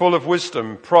book full of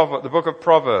wisdom, the book of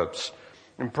Proverbs,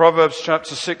 in Proverbs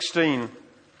chapter 16,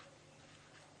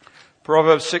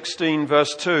 Proverbs 16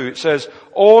 verse 2, it says,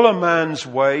 all a man's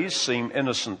ways seem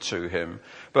innocent to him,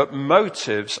 but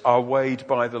motives are weighed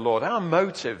by the Lord. Our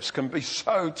motives can be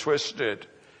so twisted.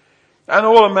 And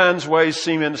all a man's ways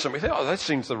seem innocent. We think, that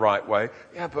seems the right way.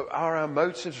 Yeah, but are our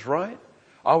motives right?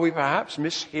 Are we perhaps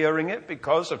mishearing it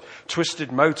because of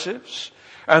twisted motives?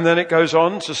 And then it goes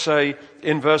on to say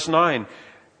in verse 9,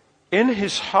 in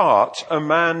his heart a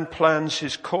man plans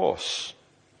his course,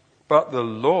 but the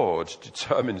Lord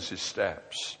determines his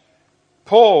steps.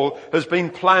 Paul has been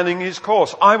planning his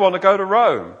course. I want to go to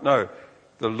Rome. No,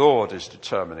 the Lord is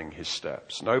determining his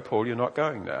steps. No, Paul, you're not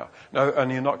going now. No, and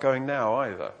you're not going now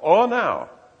either. Or now.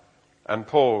 And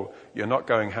Paul, you're not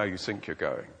going how you think you're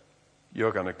going.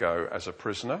 You're going to go as a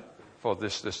prisoner for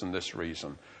this, and this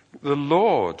reason. The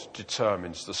Lord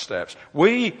determines the steps.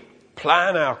 We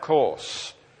plan our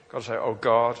course. God say, oh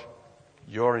God,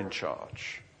 you're in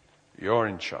charge. You're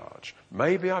in charge.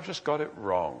 Maybe I've just got it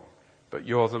wrong, but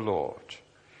you're the Lord.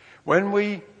 When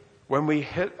we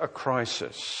hit a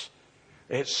crisis,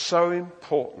 it's so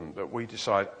important that we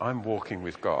decide, I'm walking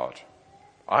with God.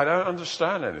 I don't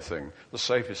understand anything. The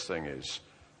safest thing is,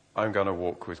 I'm going to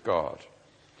walk with God.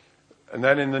 And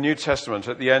then in the New Testament,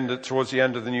 towards the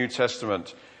end of the New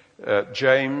Testament,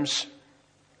 James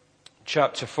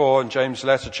chapter 4, and James'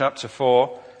 letter chapter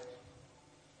 4,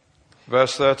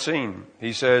 verse 13,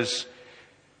 he says,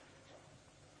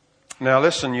 now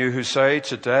listen, you who say,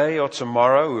 today or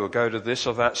tomorrow we will go to this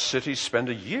or that city, spend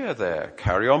a year there,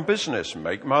 carry on business,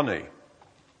 make money.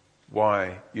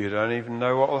 Why, you don't even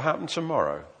know what will happen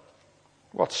tomorrow.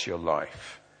 What's your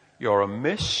life? You're a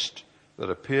mist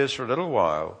that appears for a little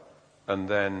while and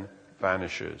then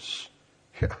vanishes.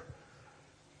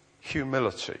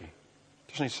 Humility.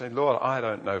 Doesn't he say, Lord, I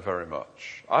don't know very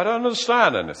much. I don't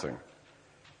understand anything.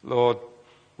 Lord,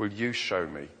 will you show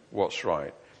me what's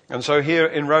right? And so here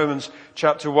in Romans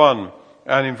chapter 1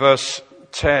 and in verse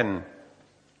 10,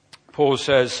 Paul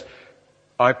says,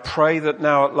 I pray that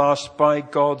now at last by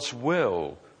God's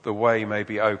will the way may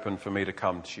be open for me to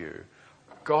come to you.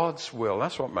 God's will,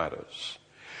 that's what matters.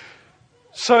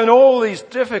 So in all these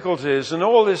difficulties and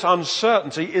all this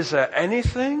uncertainty, is there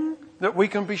anything that we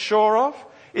can be sure of?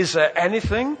 Is there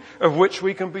anything of which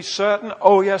we can be certain?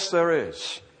 Oh yes, there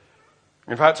is.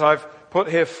 In fact, I've put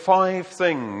here 5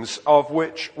 things of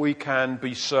which we can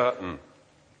be certain.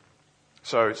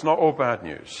 So it's not all bad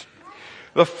news.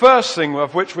 The first thing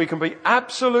of which we can be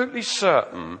absolutely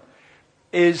certain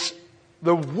is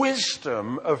the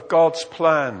wisdom of God's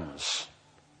plans.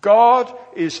 God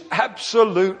is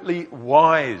absolutely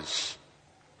wise.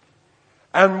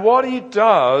 And what he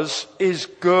does is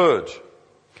good.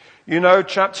 You know,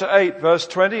 chapter 8, verse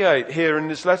 28, here in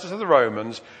this letter to the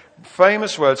Romans,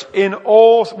 famous words,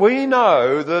 we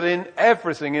know that in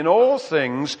everything, in all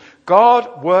things,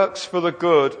 God works for the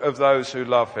good of those who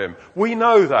love him. We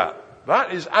know that.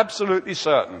 That is absolutely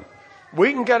certain.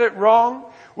 We can get it wrong.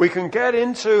 We can get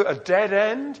into a dead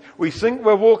end. We think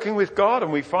we're walking with God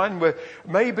and we find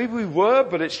maybe we were,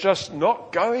 but it's just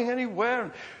not going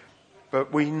anywhere.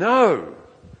 But we know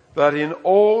that in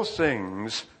all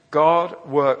things, God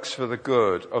works for the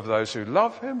good of those who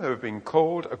love him, who have been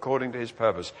called according to his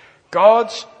purpose.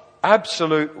 God's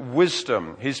absolute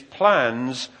wisdom, his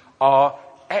plans are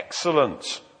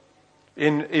excellent.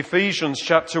 In Ephesians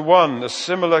chapter 1, a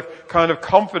similar kind of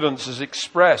confidence is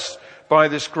expressed by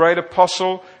this great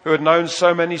apostle who had known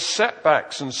so many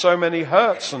setbacks and so many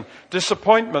hurts and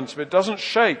disappointments, but it doesn't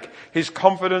shake his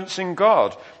confidence in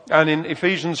God. And in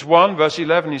Ephesians 1 verse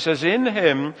 11 he says, in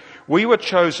him we were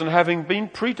chosen, having been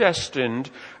predestined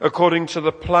according to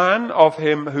the plan of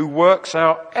him who works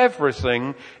out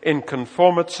everything in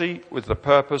conformity with the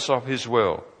purpose of his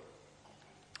will.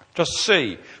 Just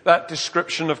see that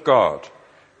description of God.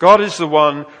 God is the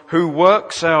one who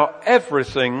works out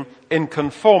everything in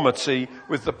conformity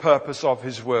with the purpose of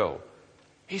his will.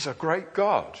 He's a great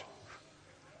God.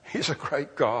 He's a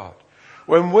great God.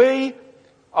 When we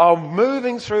are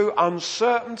moving through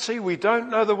uncertainty, we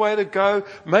don't know the way to go,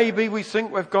 maybe we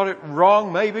think we've got it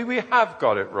wrong, maybe we have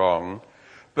got it wrong,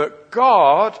 but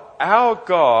God, our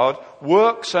God,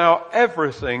 works out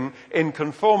everything in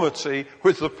conformity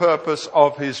with the purpose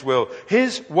of his will.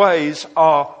 His ways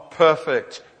are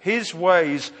perfect. His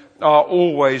ways are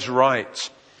always right.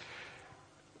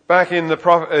 Back in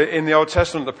the Old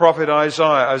Testament, the prophet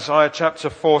Isaiah chapter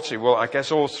 40, well, I guess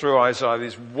all through Isaiah,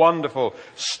 these wonderful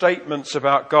statements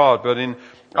about God. But in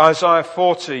Isaiah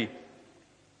 40,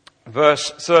 verse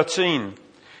 13,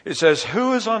 it says,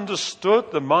 "Who has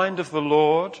understood the mind of the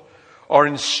Lord, or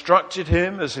instructed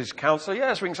him as his counselor?"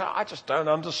 Yes, we can say, I just don't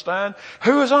understand.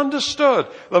 Who has understood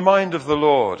the mind of the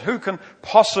Lord? Who can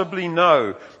possibly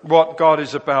know what God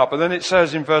is about? But then it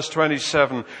says in verse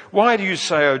 27, "Why do you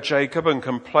say, O Jacob, and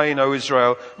complain, O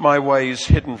Israel, my way is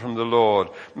hidden from the Lord.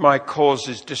 My cause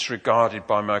is disregarded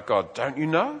by my God." Don't you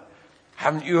know?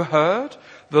 Haven't you heard?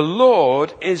 The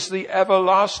Lord is the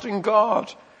everlasting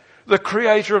God, the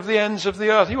creator of the ends of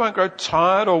the earth. He won't grow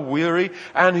tired or weary,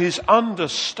 and his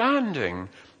understanding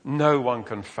no one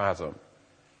can fathom.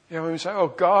 You know, when we say, "Oh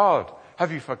God,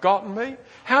 have you forgotten me?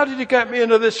 How did you get me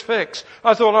into this fix?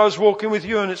 I thought I was walking with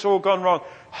you and it's all gone wrong."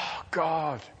 Oh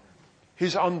God,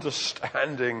 his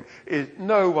understanding is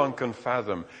no one can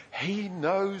fathom. He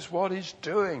knows what he's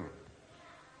doing.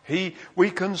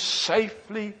 We can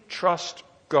safely trust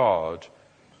God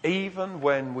even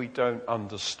when we don't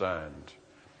understand.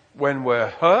 When we're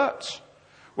hurt,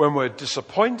 when we're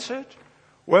disappointed,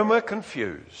 when we're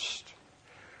confused,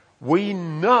 we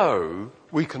know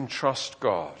we can trust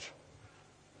God.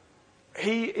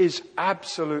 He is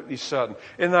absolutely certain.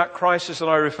 In that crisis that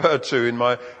I referred to in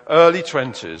my early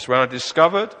 20s, when I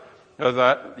discovered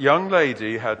that young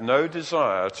lady had no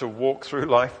desire to walk through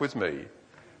life with me,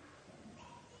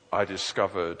 I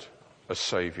discovered a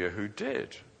Saviour who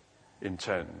did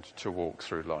intend to walk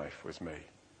through life with me.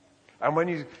 And when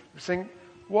you think,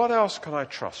 what else can I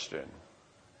trust in?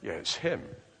 Yeah, it's him.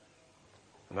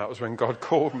 And that was when God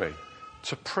called me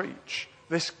to preach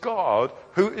this God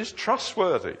who is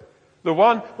trustworthy. The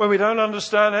one, when we don't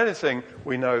understand anything,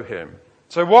 we know him.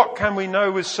 So what can we know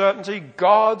with certainty?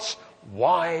 God's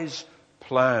wise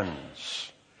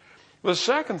plans. The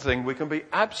second thing we can be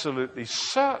absolutely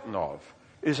certain of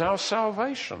is our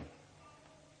salvation.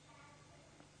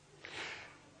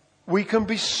 We can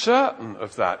be certain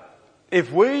of that. If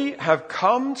we have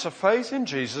come to faith in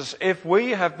Jesus, if we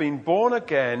have been born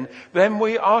again, then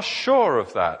we are sure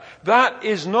of that. That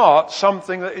is not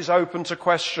something that is open to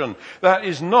question. That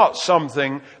is not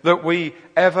something that we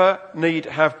ever need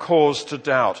have cause to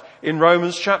doubt. In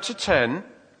Romans chapter 10,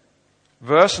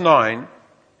 verse 9,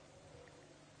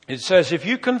 it says, "If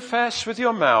you confess with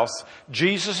your mouth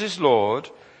Jesus is Lord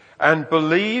and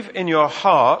believe in your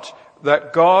heart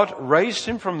that God raised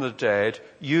him from the dead,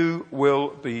 you will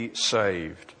be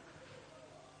saved."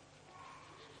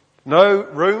 No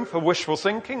room for wishful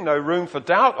thinking, no room for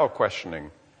doubt or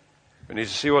questioning. We need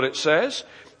to see what it says.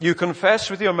 You confess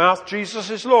with your mouth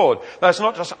Jesus is Lord. That's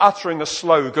not just uttering a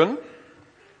slogan.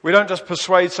 We don't just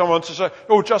persuade someone to say,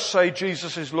 "Oh, just say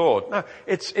Jesus is Lord." No,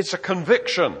 it's a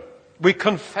conviction. We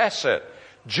confess it.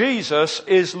 Jesus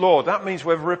is Lord. That means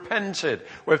we've repented.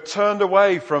 We've turned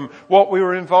away from what we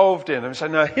were involved in. And we say,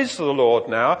 "No, he's the Lord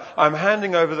now. I'm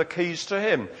handing over the keys to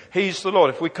him. He's the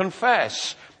Lord." If we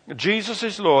confess Jesus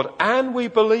is Lord and we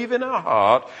believe in our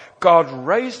heart, God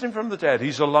raised him from the dead.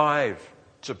 He's alive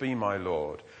to be my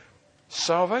Lord.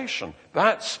 Salvation.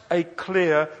 That's a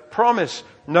clear promise.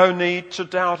 No need to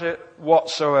doubt it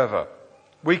whatsoever.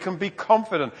 We can be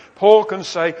confident. Paul can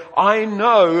say, "I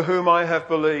know whom I have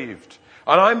believed.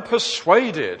 And I'm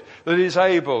persuaded that he's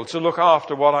able to look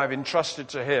after what I've entrusted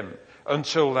to him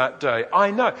until that day." I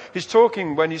know. He's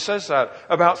talking, when he says that,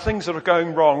 about things that are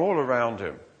going wrong all around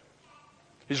him.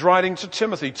 He's writing to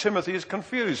Timothy. Timothy is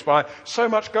confused by so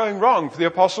much going wrong for the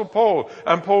Apostle Paul.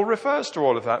 And Paul refers to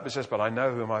all of that, but says, "But I know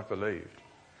whom I've believed.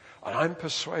 And I'm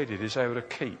persuaded he's able to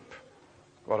keep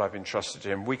what I've entrusted to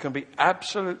him." We can be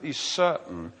absolutely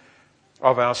certain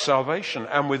of our salvation.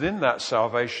 And within that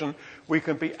salvation, we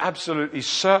can be absolutely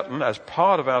certain, as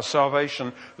part of our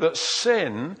salvation, that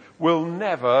sin will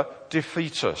never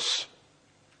defeat us.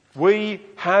 We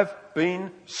have been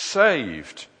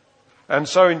saved. And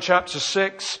so in chapter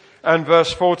 6 and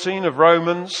verse 14 of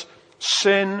Romans,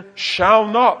 "Sin shall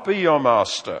not be your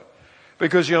master,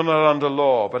 because you're not under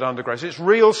law, but under grace." It's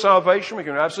real salvation. We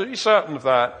can be absolutely certain of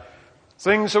that.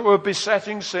 Things that were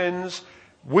besetting sins,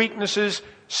 weaknesses,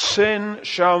 sin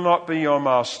shall not be your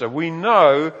master. We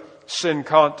know sin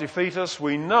can't defeat us.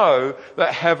 We know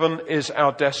that heaven is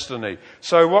our destiny.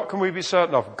 So what can we be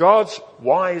certain of? God's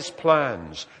wise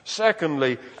plans.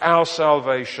 Secondly, our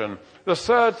salvation. The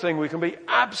third thing we can be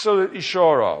absolutely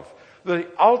sure of, the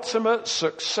ultimate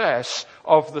success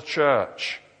of the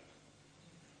church.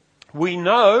 We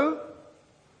know,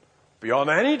 beyond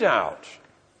any doubt,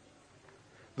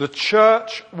 the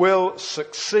church will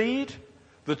succeed.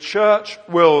 The church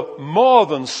will more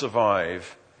than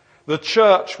survive The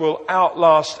church will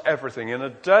outlast everything. In a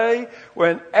day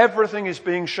when everything is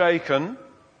being shaken,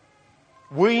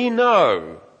 we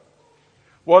know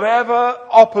whatever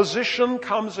opposition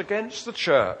comes against the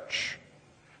church,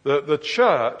 that the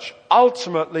church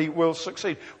ultimately will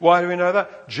succeed. Why do we know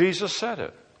that? Jesus said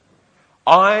it.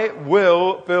 I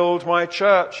will build my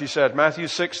church, he said, Matthew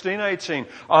 16:18.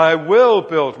 I will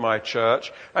build my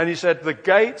church. And he said, the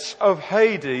gates of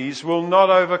Hades will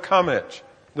not overcome it.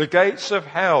 The gates of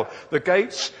hell. The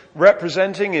gates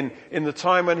representing in the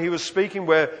time when he was speaking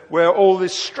where all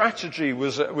this strategy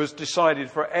was decided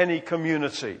for any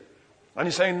community. And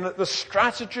he's saying that the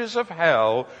strategies of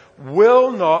hell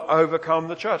will not overcome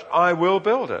the church. I will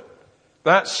build it.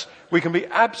 We can be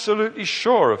absolutely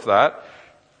sure of that.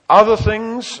 Other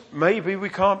things, maybe we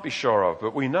can't be sure of,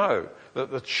 but we know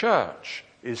that the church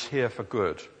is here for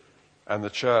good and the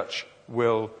church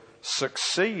will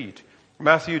succeed.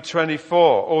 Matthew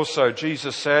 24, also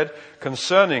Jesus said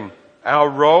concerning our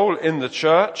role in the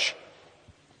church,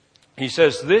 he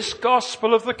says, this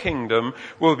gospel of the kingdom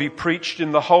will be preached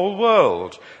in the whole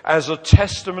world as a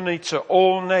testimony to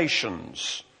all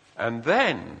nations, and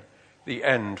then the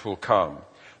end will come.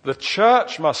 The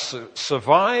church must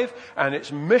survive and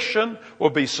its mission will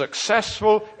be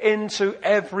successful into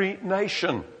every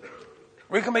nation.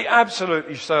 We can be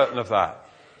absolutely certain of that.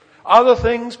 Other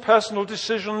things, personal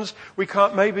decisions, we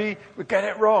get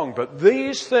it wrong. But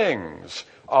these things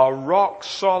are rock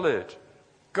solid.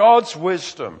 God's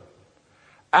wisdom,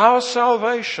 our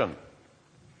salvation,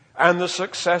 and the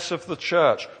success of the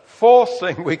church. Fourth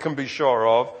thing we can be sure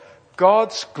of,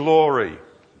 God's glory.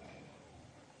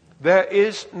 There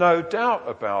is no doubt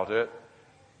about it.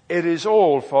 It is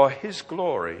all for his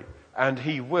glory, and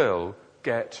he will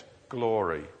get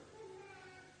glory.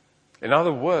 In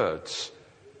other words,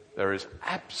 there is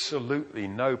absolutely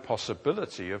no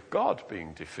possibility of God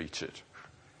being defeated.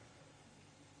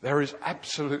 There is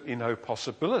absolutely no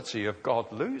possibility of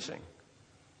God losing.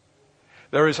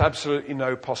 There is absolutely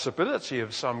no possibility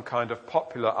of some kind of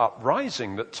popular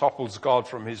uprising that topples God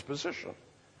from his position.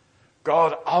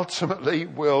 God ultimately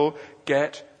will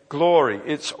get glory.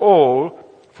 It's all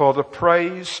for the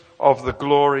praise of the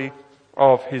glory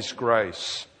of his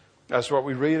grace. That's what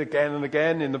we read again and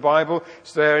again in the Bible.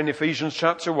 It's there in Ephesians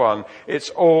chapter 1. It's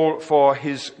all for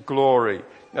his glory.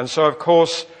 And so, of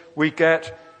course, we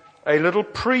get a little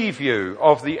preview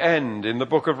of the end in the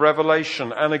book of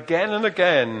Revelation. And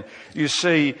again, you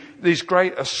see these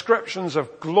great ascriptions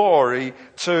of glory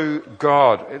to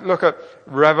God. Look at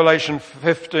Revelation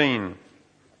 15,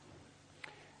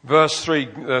 verse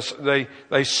 3.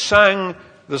 They sang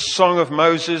the song of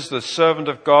Moses, the servant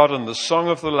of God, and the song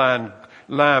of the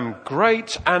Lamb.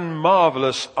 Great and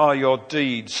marvelous are your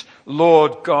deeds,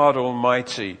 Lord God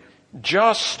Almighty.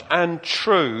 Just and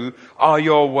true are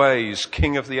your ways,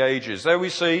 King of the ages. There we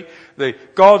see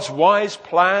God's wise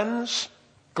plans,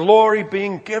 glory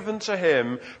being given to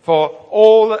him for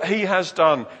all that he has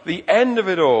done. The end of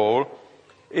it all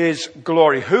is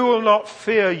glory. Who will not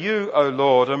fear you, O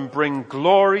Lord, and bring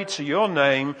glory to your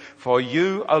name, for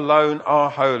you alone are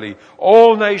holy.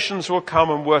 All nations will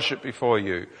come and worship before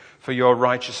you, for your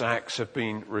righteous acts have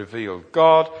been revealed.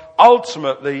 God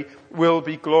ultimately will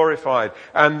be glorified.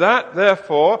 And that,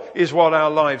 therefore, is what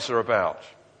our lives are about.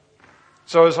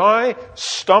 So as I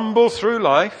stumble through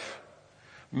life,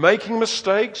 making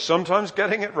mistakes, sometimes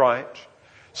getting it right,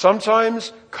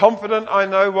 sometimes confident I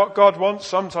know what God wants,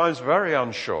 sometimes very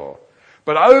unsure.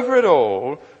 But over it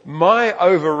all, my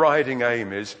overriding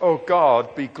aim is, oh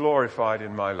God, be glorified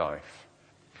in my life.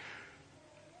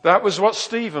 That was what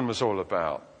Stephen was all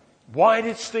about. Why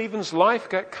did Stephen's life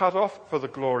get cut off? For the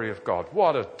glory of God.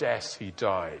 What a death he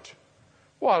died.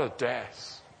 What a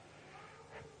death.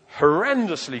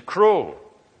 Horrendously cruel.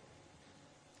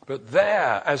 But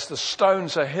there, as the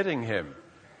stones are hitting him,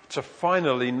 to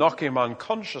finally knock him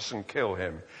unconscious and kill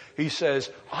him, he says,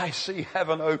 I see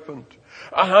heaven opened,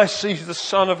 and I see the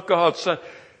Son of God. So,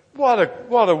 what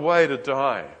a way to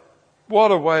die.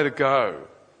 What a way to go.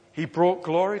 He brought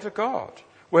glory to God.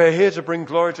 We're here to bring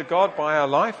glory to God by our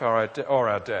life or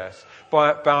our death,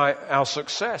 by our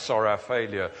success or our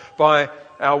failure, by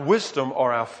our wisdom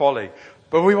or our folly.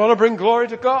 But we want to bring glory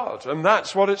to God, and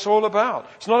that's what it's all about.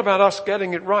 It's not about us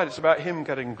getting it right, it's about him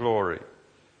getting glory.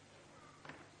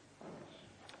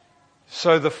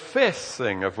 So the fifth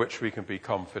thing of which we can be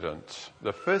confident,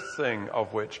 the fifth thing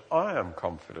of which I am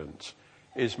confident,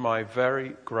 is my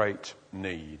very great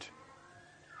need.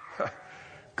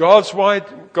 God's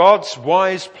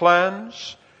wise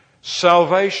plans,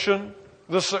 salvation,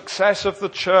 the success of the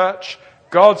church,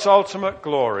 God's ultimate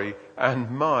glory,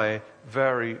 and my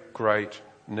very great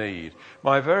need.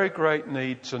 My very great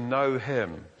need to know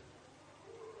him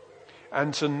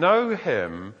and to know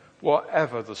him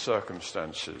whatever the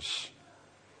circumstances.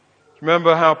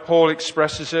 Remember how Paul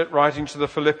expresses it, writing to the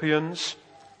Philippians,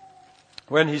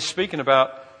 when he's speaking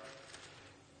about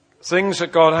things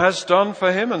that God has done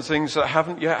for him and things that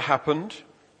haven't yet happened,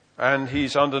 and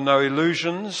he's under no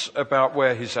illusions about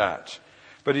where he's at.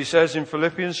 But he says in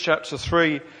Philippians chapter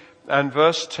 3 and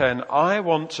verse 10, I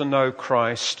want to know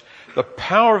Christ, the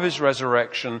power of his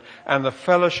resurrection, and the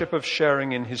fellowship of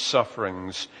sharing in his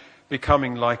sufferings,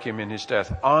 becoming like him in his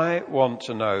death. I want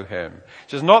to know him.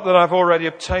 It says, not that I've already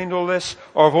obtained all this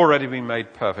or I've already been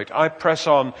made perfect. I press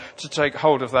on to take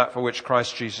hold of that for which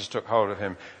Christ Jesus took hold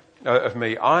of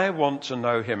me. I want to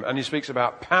know him. And he speaks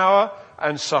about power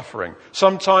and suffering.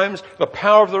 Sometimes the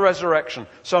power of the resurrection,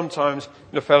 sometimes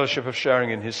the fellowship of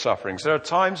sharing in his sufferings. There are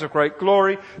times of great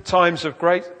glory, times of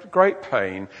great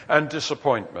pain and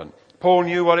disappointment. Paul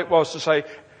knew what it was to say,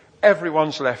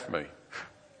 everyone's left me.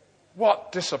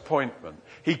 What disappointment.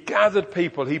 He gathered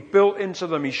people, he built into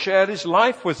them, he shared his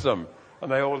life with them, and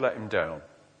they all let him down.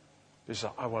 He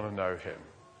said, I want to know him.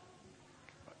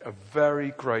 A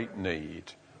very great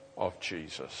need of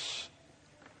Jesus.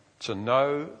 To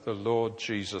know the Lord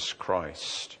Jesus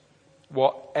Christ,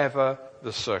 whatever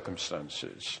the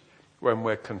circumstances, when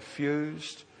we're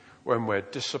confused, when we're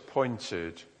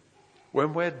disappointed,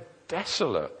 when we're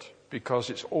desolate because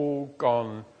it's all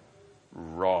gone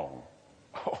wrong.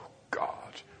 Oh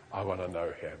God, I want to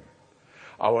know him.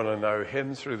 I want to know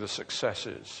him through the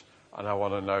successes, and I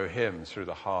want to know him through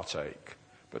the heartache.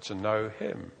 But to know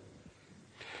him,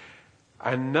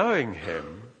 and knowing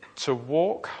him, to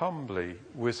walk humbly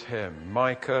with him.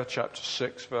 Micah chapter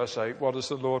 6 verse 8, what does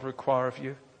the Lord require of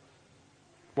you?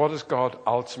 What does God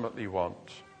ultimately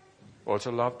want? Or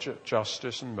to love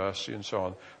justice and mercy and so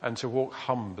on, and to walk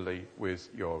humbly with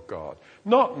your God.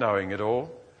 Not knowing it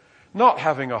all, not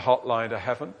having a hotline to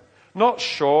heaven, not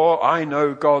sure, I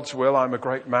know God's will, I'm a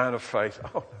great man of faith.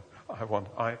 Oh, I want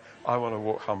to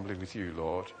walk humbly with you,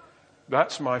 Lord.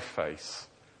 That's my faith,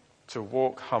 to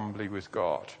walk humbly with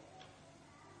God.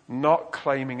 Not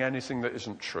claiming anything that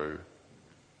isn't true,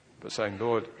 but saying,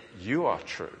 Lord, you are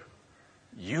true.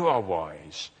 You are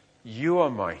wise. You are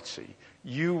mighty.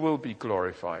 You will be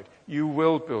glorified. You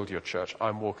will build your church.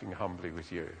 I'm walking humbly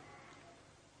with you.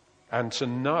 And to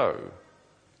know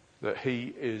that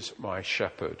he is my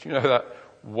shepherd. You know that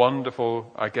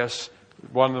wonderful, I guess,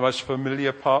 one of the most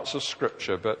familiar parts of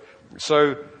Scripture, but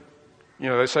so, you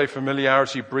know, they say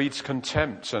familiarity breeds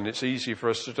contempt, and it's easy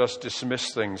for us to just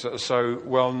dismiss things that are so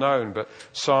well known. But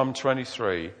Psalm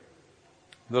 23,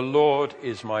 the Lord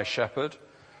is my shepherd.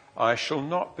 I shall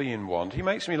not be in want. He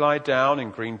makes me lie down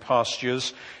in green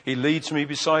pastures. He leads me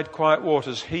beside quiet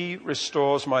waters. He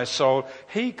restores my soul.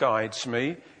 He guides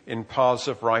me in paths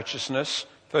of righteousness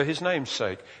for his name's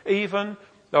sake. Even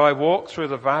though I walk through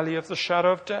the valley of the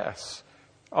shadow of death,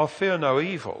 I'll fear no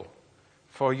evil,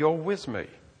 for you're with me.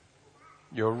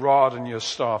 Your rod and your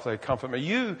staff, they comfort me.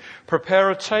 You prepare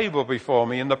a table before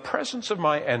me in the presence of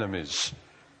my enemies.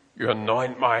 You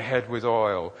anoint my head with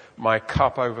oil. My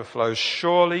cup overflows.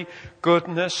 Surely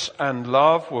goodness and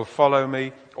love will follow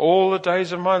me all the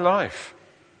days of my life,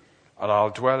 and I'll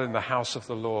dwell in the house of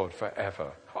the Lord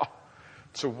forever.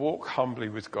 To walk humbly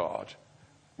with God,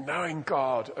 knowing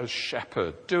God as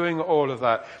shepherd, doing all of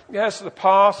that. Yes, the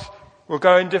path will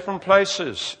go in different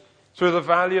places, through the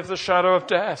valley of the shadow of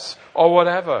death or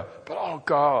whatever. But oh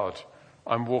God,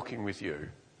 I'm walking with you.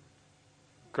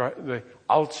 The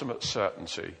ultimate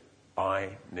certainty,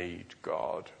 I need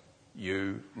God.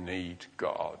 You need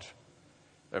God.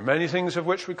 There are many things of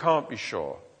which we can't be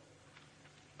sure,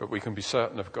 but we can be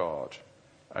certain of God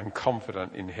and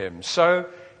confident in him. So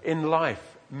in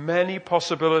life, many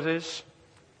possibilities,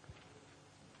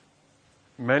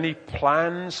 many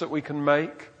plans that we can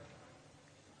make.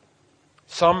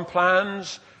 Some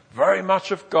plans very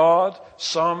much of God,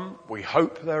 some we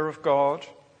hope they're of God.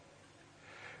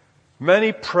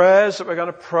 Many prayers that we're going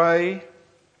to pray,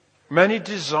 many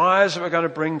desires that we're going to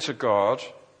bring to God,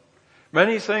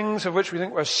 many things of which we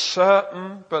think we're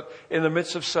certain, but in the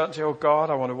midst of certainty, oh God,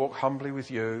 I want to walk humbly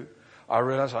with you. I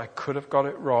realize I could have got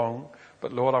it wrong,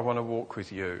 but Lord, I want to walk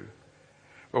with you.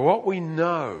 But what we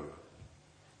know,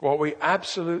 what we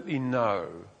absolutely know,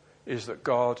 is that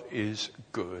God is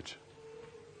good.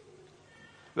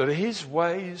 That his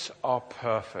ways are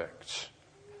perfect.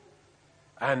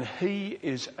 And he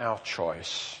is our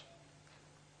choice.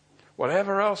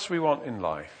 Whatever else we want in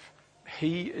life,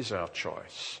 he is our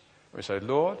choice. We say,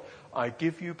 Lord, I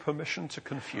give you permission to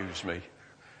confuse me.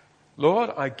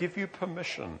 Lord, I give you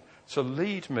permission to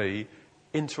lead me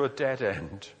into a dead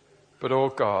end. But oh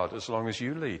God, as long as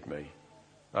you lead me,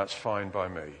 that's fine by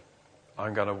me.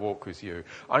 I'm going to walk with you.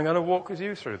 I'm going to walk with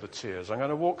you through the tears. I'm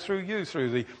going to walk through you through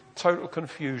the total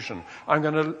confusion. I'm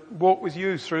going to walk with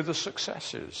you through the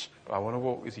successes. But I want to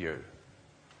walk with you.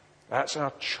 That's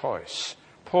our choice.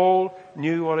 Paul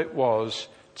knew what it was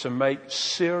to make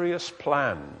serious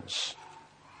plans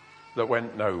that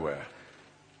went nowhere.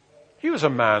 He was a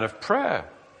man of prayer.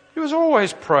 He was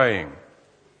always praying.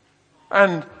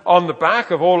 And on the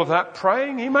back of all of that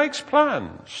praying, he makes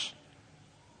plans.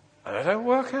 And they don't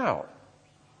work out.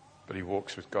 But he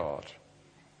walks with God.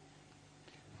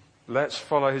 Let's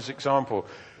follow his example.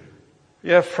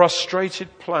 Yeah,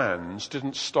 frustrated plans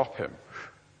didn't stop him.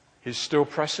 He's still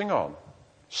pressing on.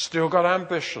 Still got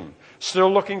ambition.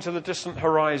 Still looking to the distant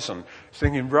horizon.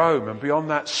 Thinking Rome and beyond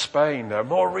that Spain. There are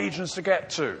more regions to get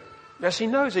to. Yes, he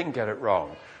knows he can get it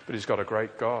wrong. But he's got a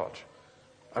great God.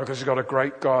 And because he's got a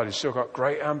great God, he's still got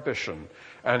great ambition.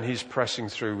 And he's pressing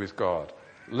through with God.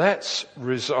 Let's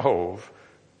resolve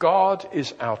God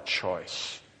is our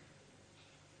choice.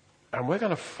 And we're going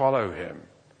to follow him.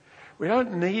 We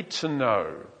don't need to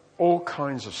know all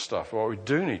kinds of stuff. What we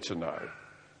do need to know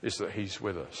is that he's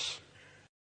with us.